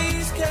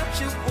always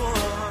kept you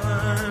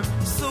warm.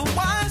 So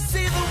why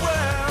see the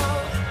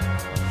world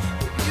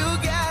when you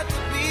got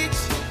the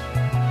beach?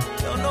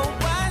 Don't know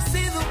why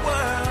see the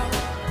world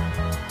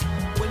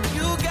when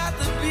you got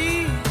the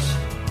beach.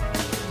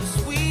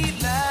 Sweet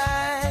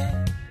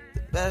life.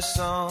 The best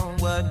song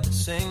wasn't a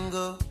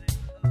single,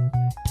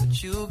 but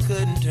you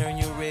couldn't turn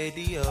your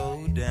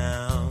radio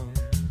down.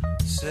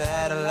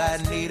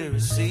 Satellite need a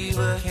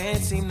receiver,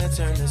 can't seem to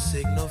turn the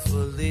signal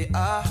fully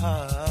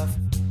off.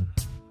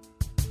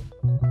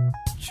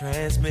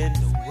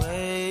 Transmitting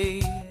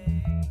away,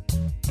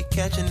 you're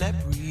catching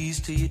that breeze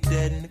till you're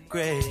dead in the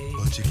grave,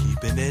 but you're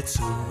keeping it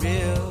so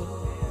real.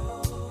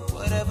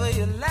 Whatever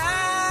you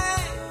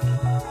like,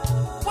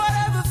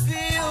 whatever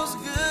feels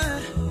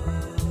good,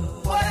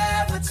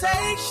 whatever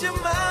takes your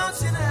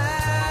mountain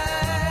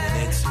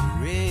high, it's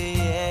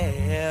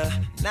real.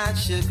 Not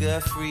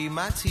sugar-free,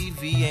 my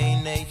TV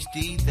ain't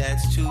HD,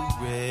 that's too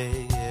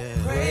rare.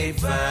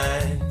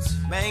 Grapevines,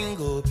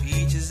 mango,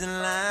 peaches,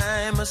 and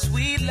lime. A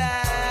sweet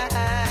life,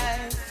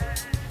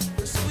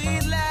 a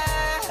sweet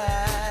life,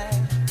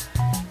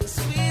 a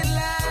sweet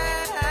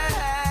life,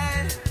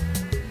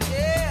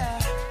 yeah.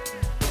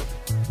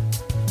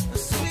 A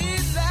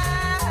sweet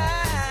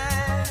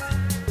life,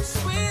 a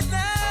sweet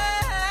life,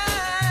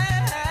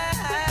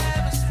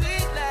 a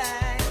sweet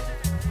life.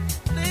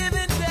 Live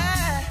and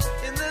die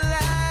in the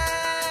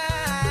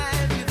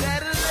life. You've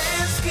had a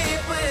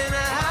landscaper and a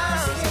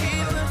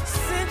housekeeper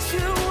since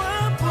you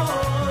were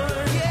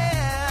born.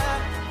 Yeah,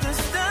 the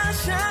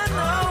sunshine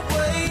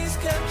always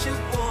kept you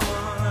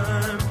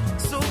warm.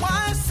 So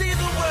why see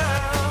the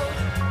world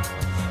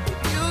if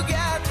you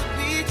got the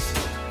beach?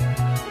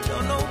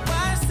 Don't know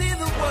why see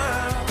the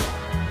world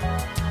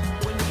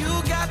when you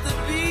got the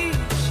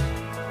beach.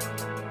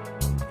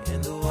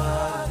 And the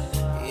water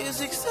is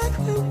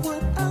exactly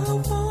what I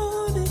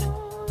wanted.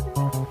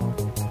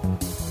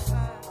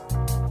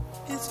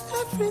 It's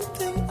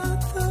everything I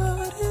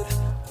thought it'd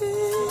be.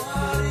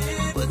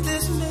 But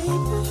this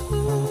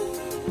neighborhood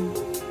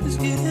is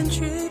getting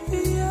tricky.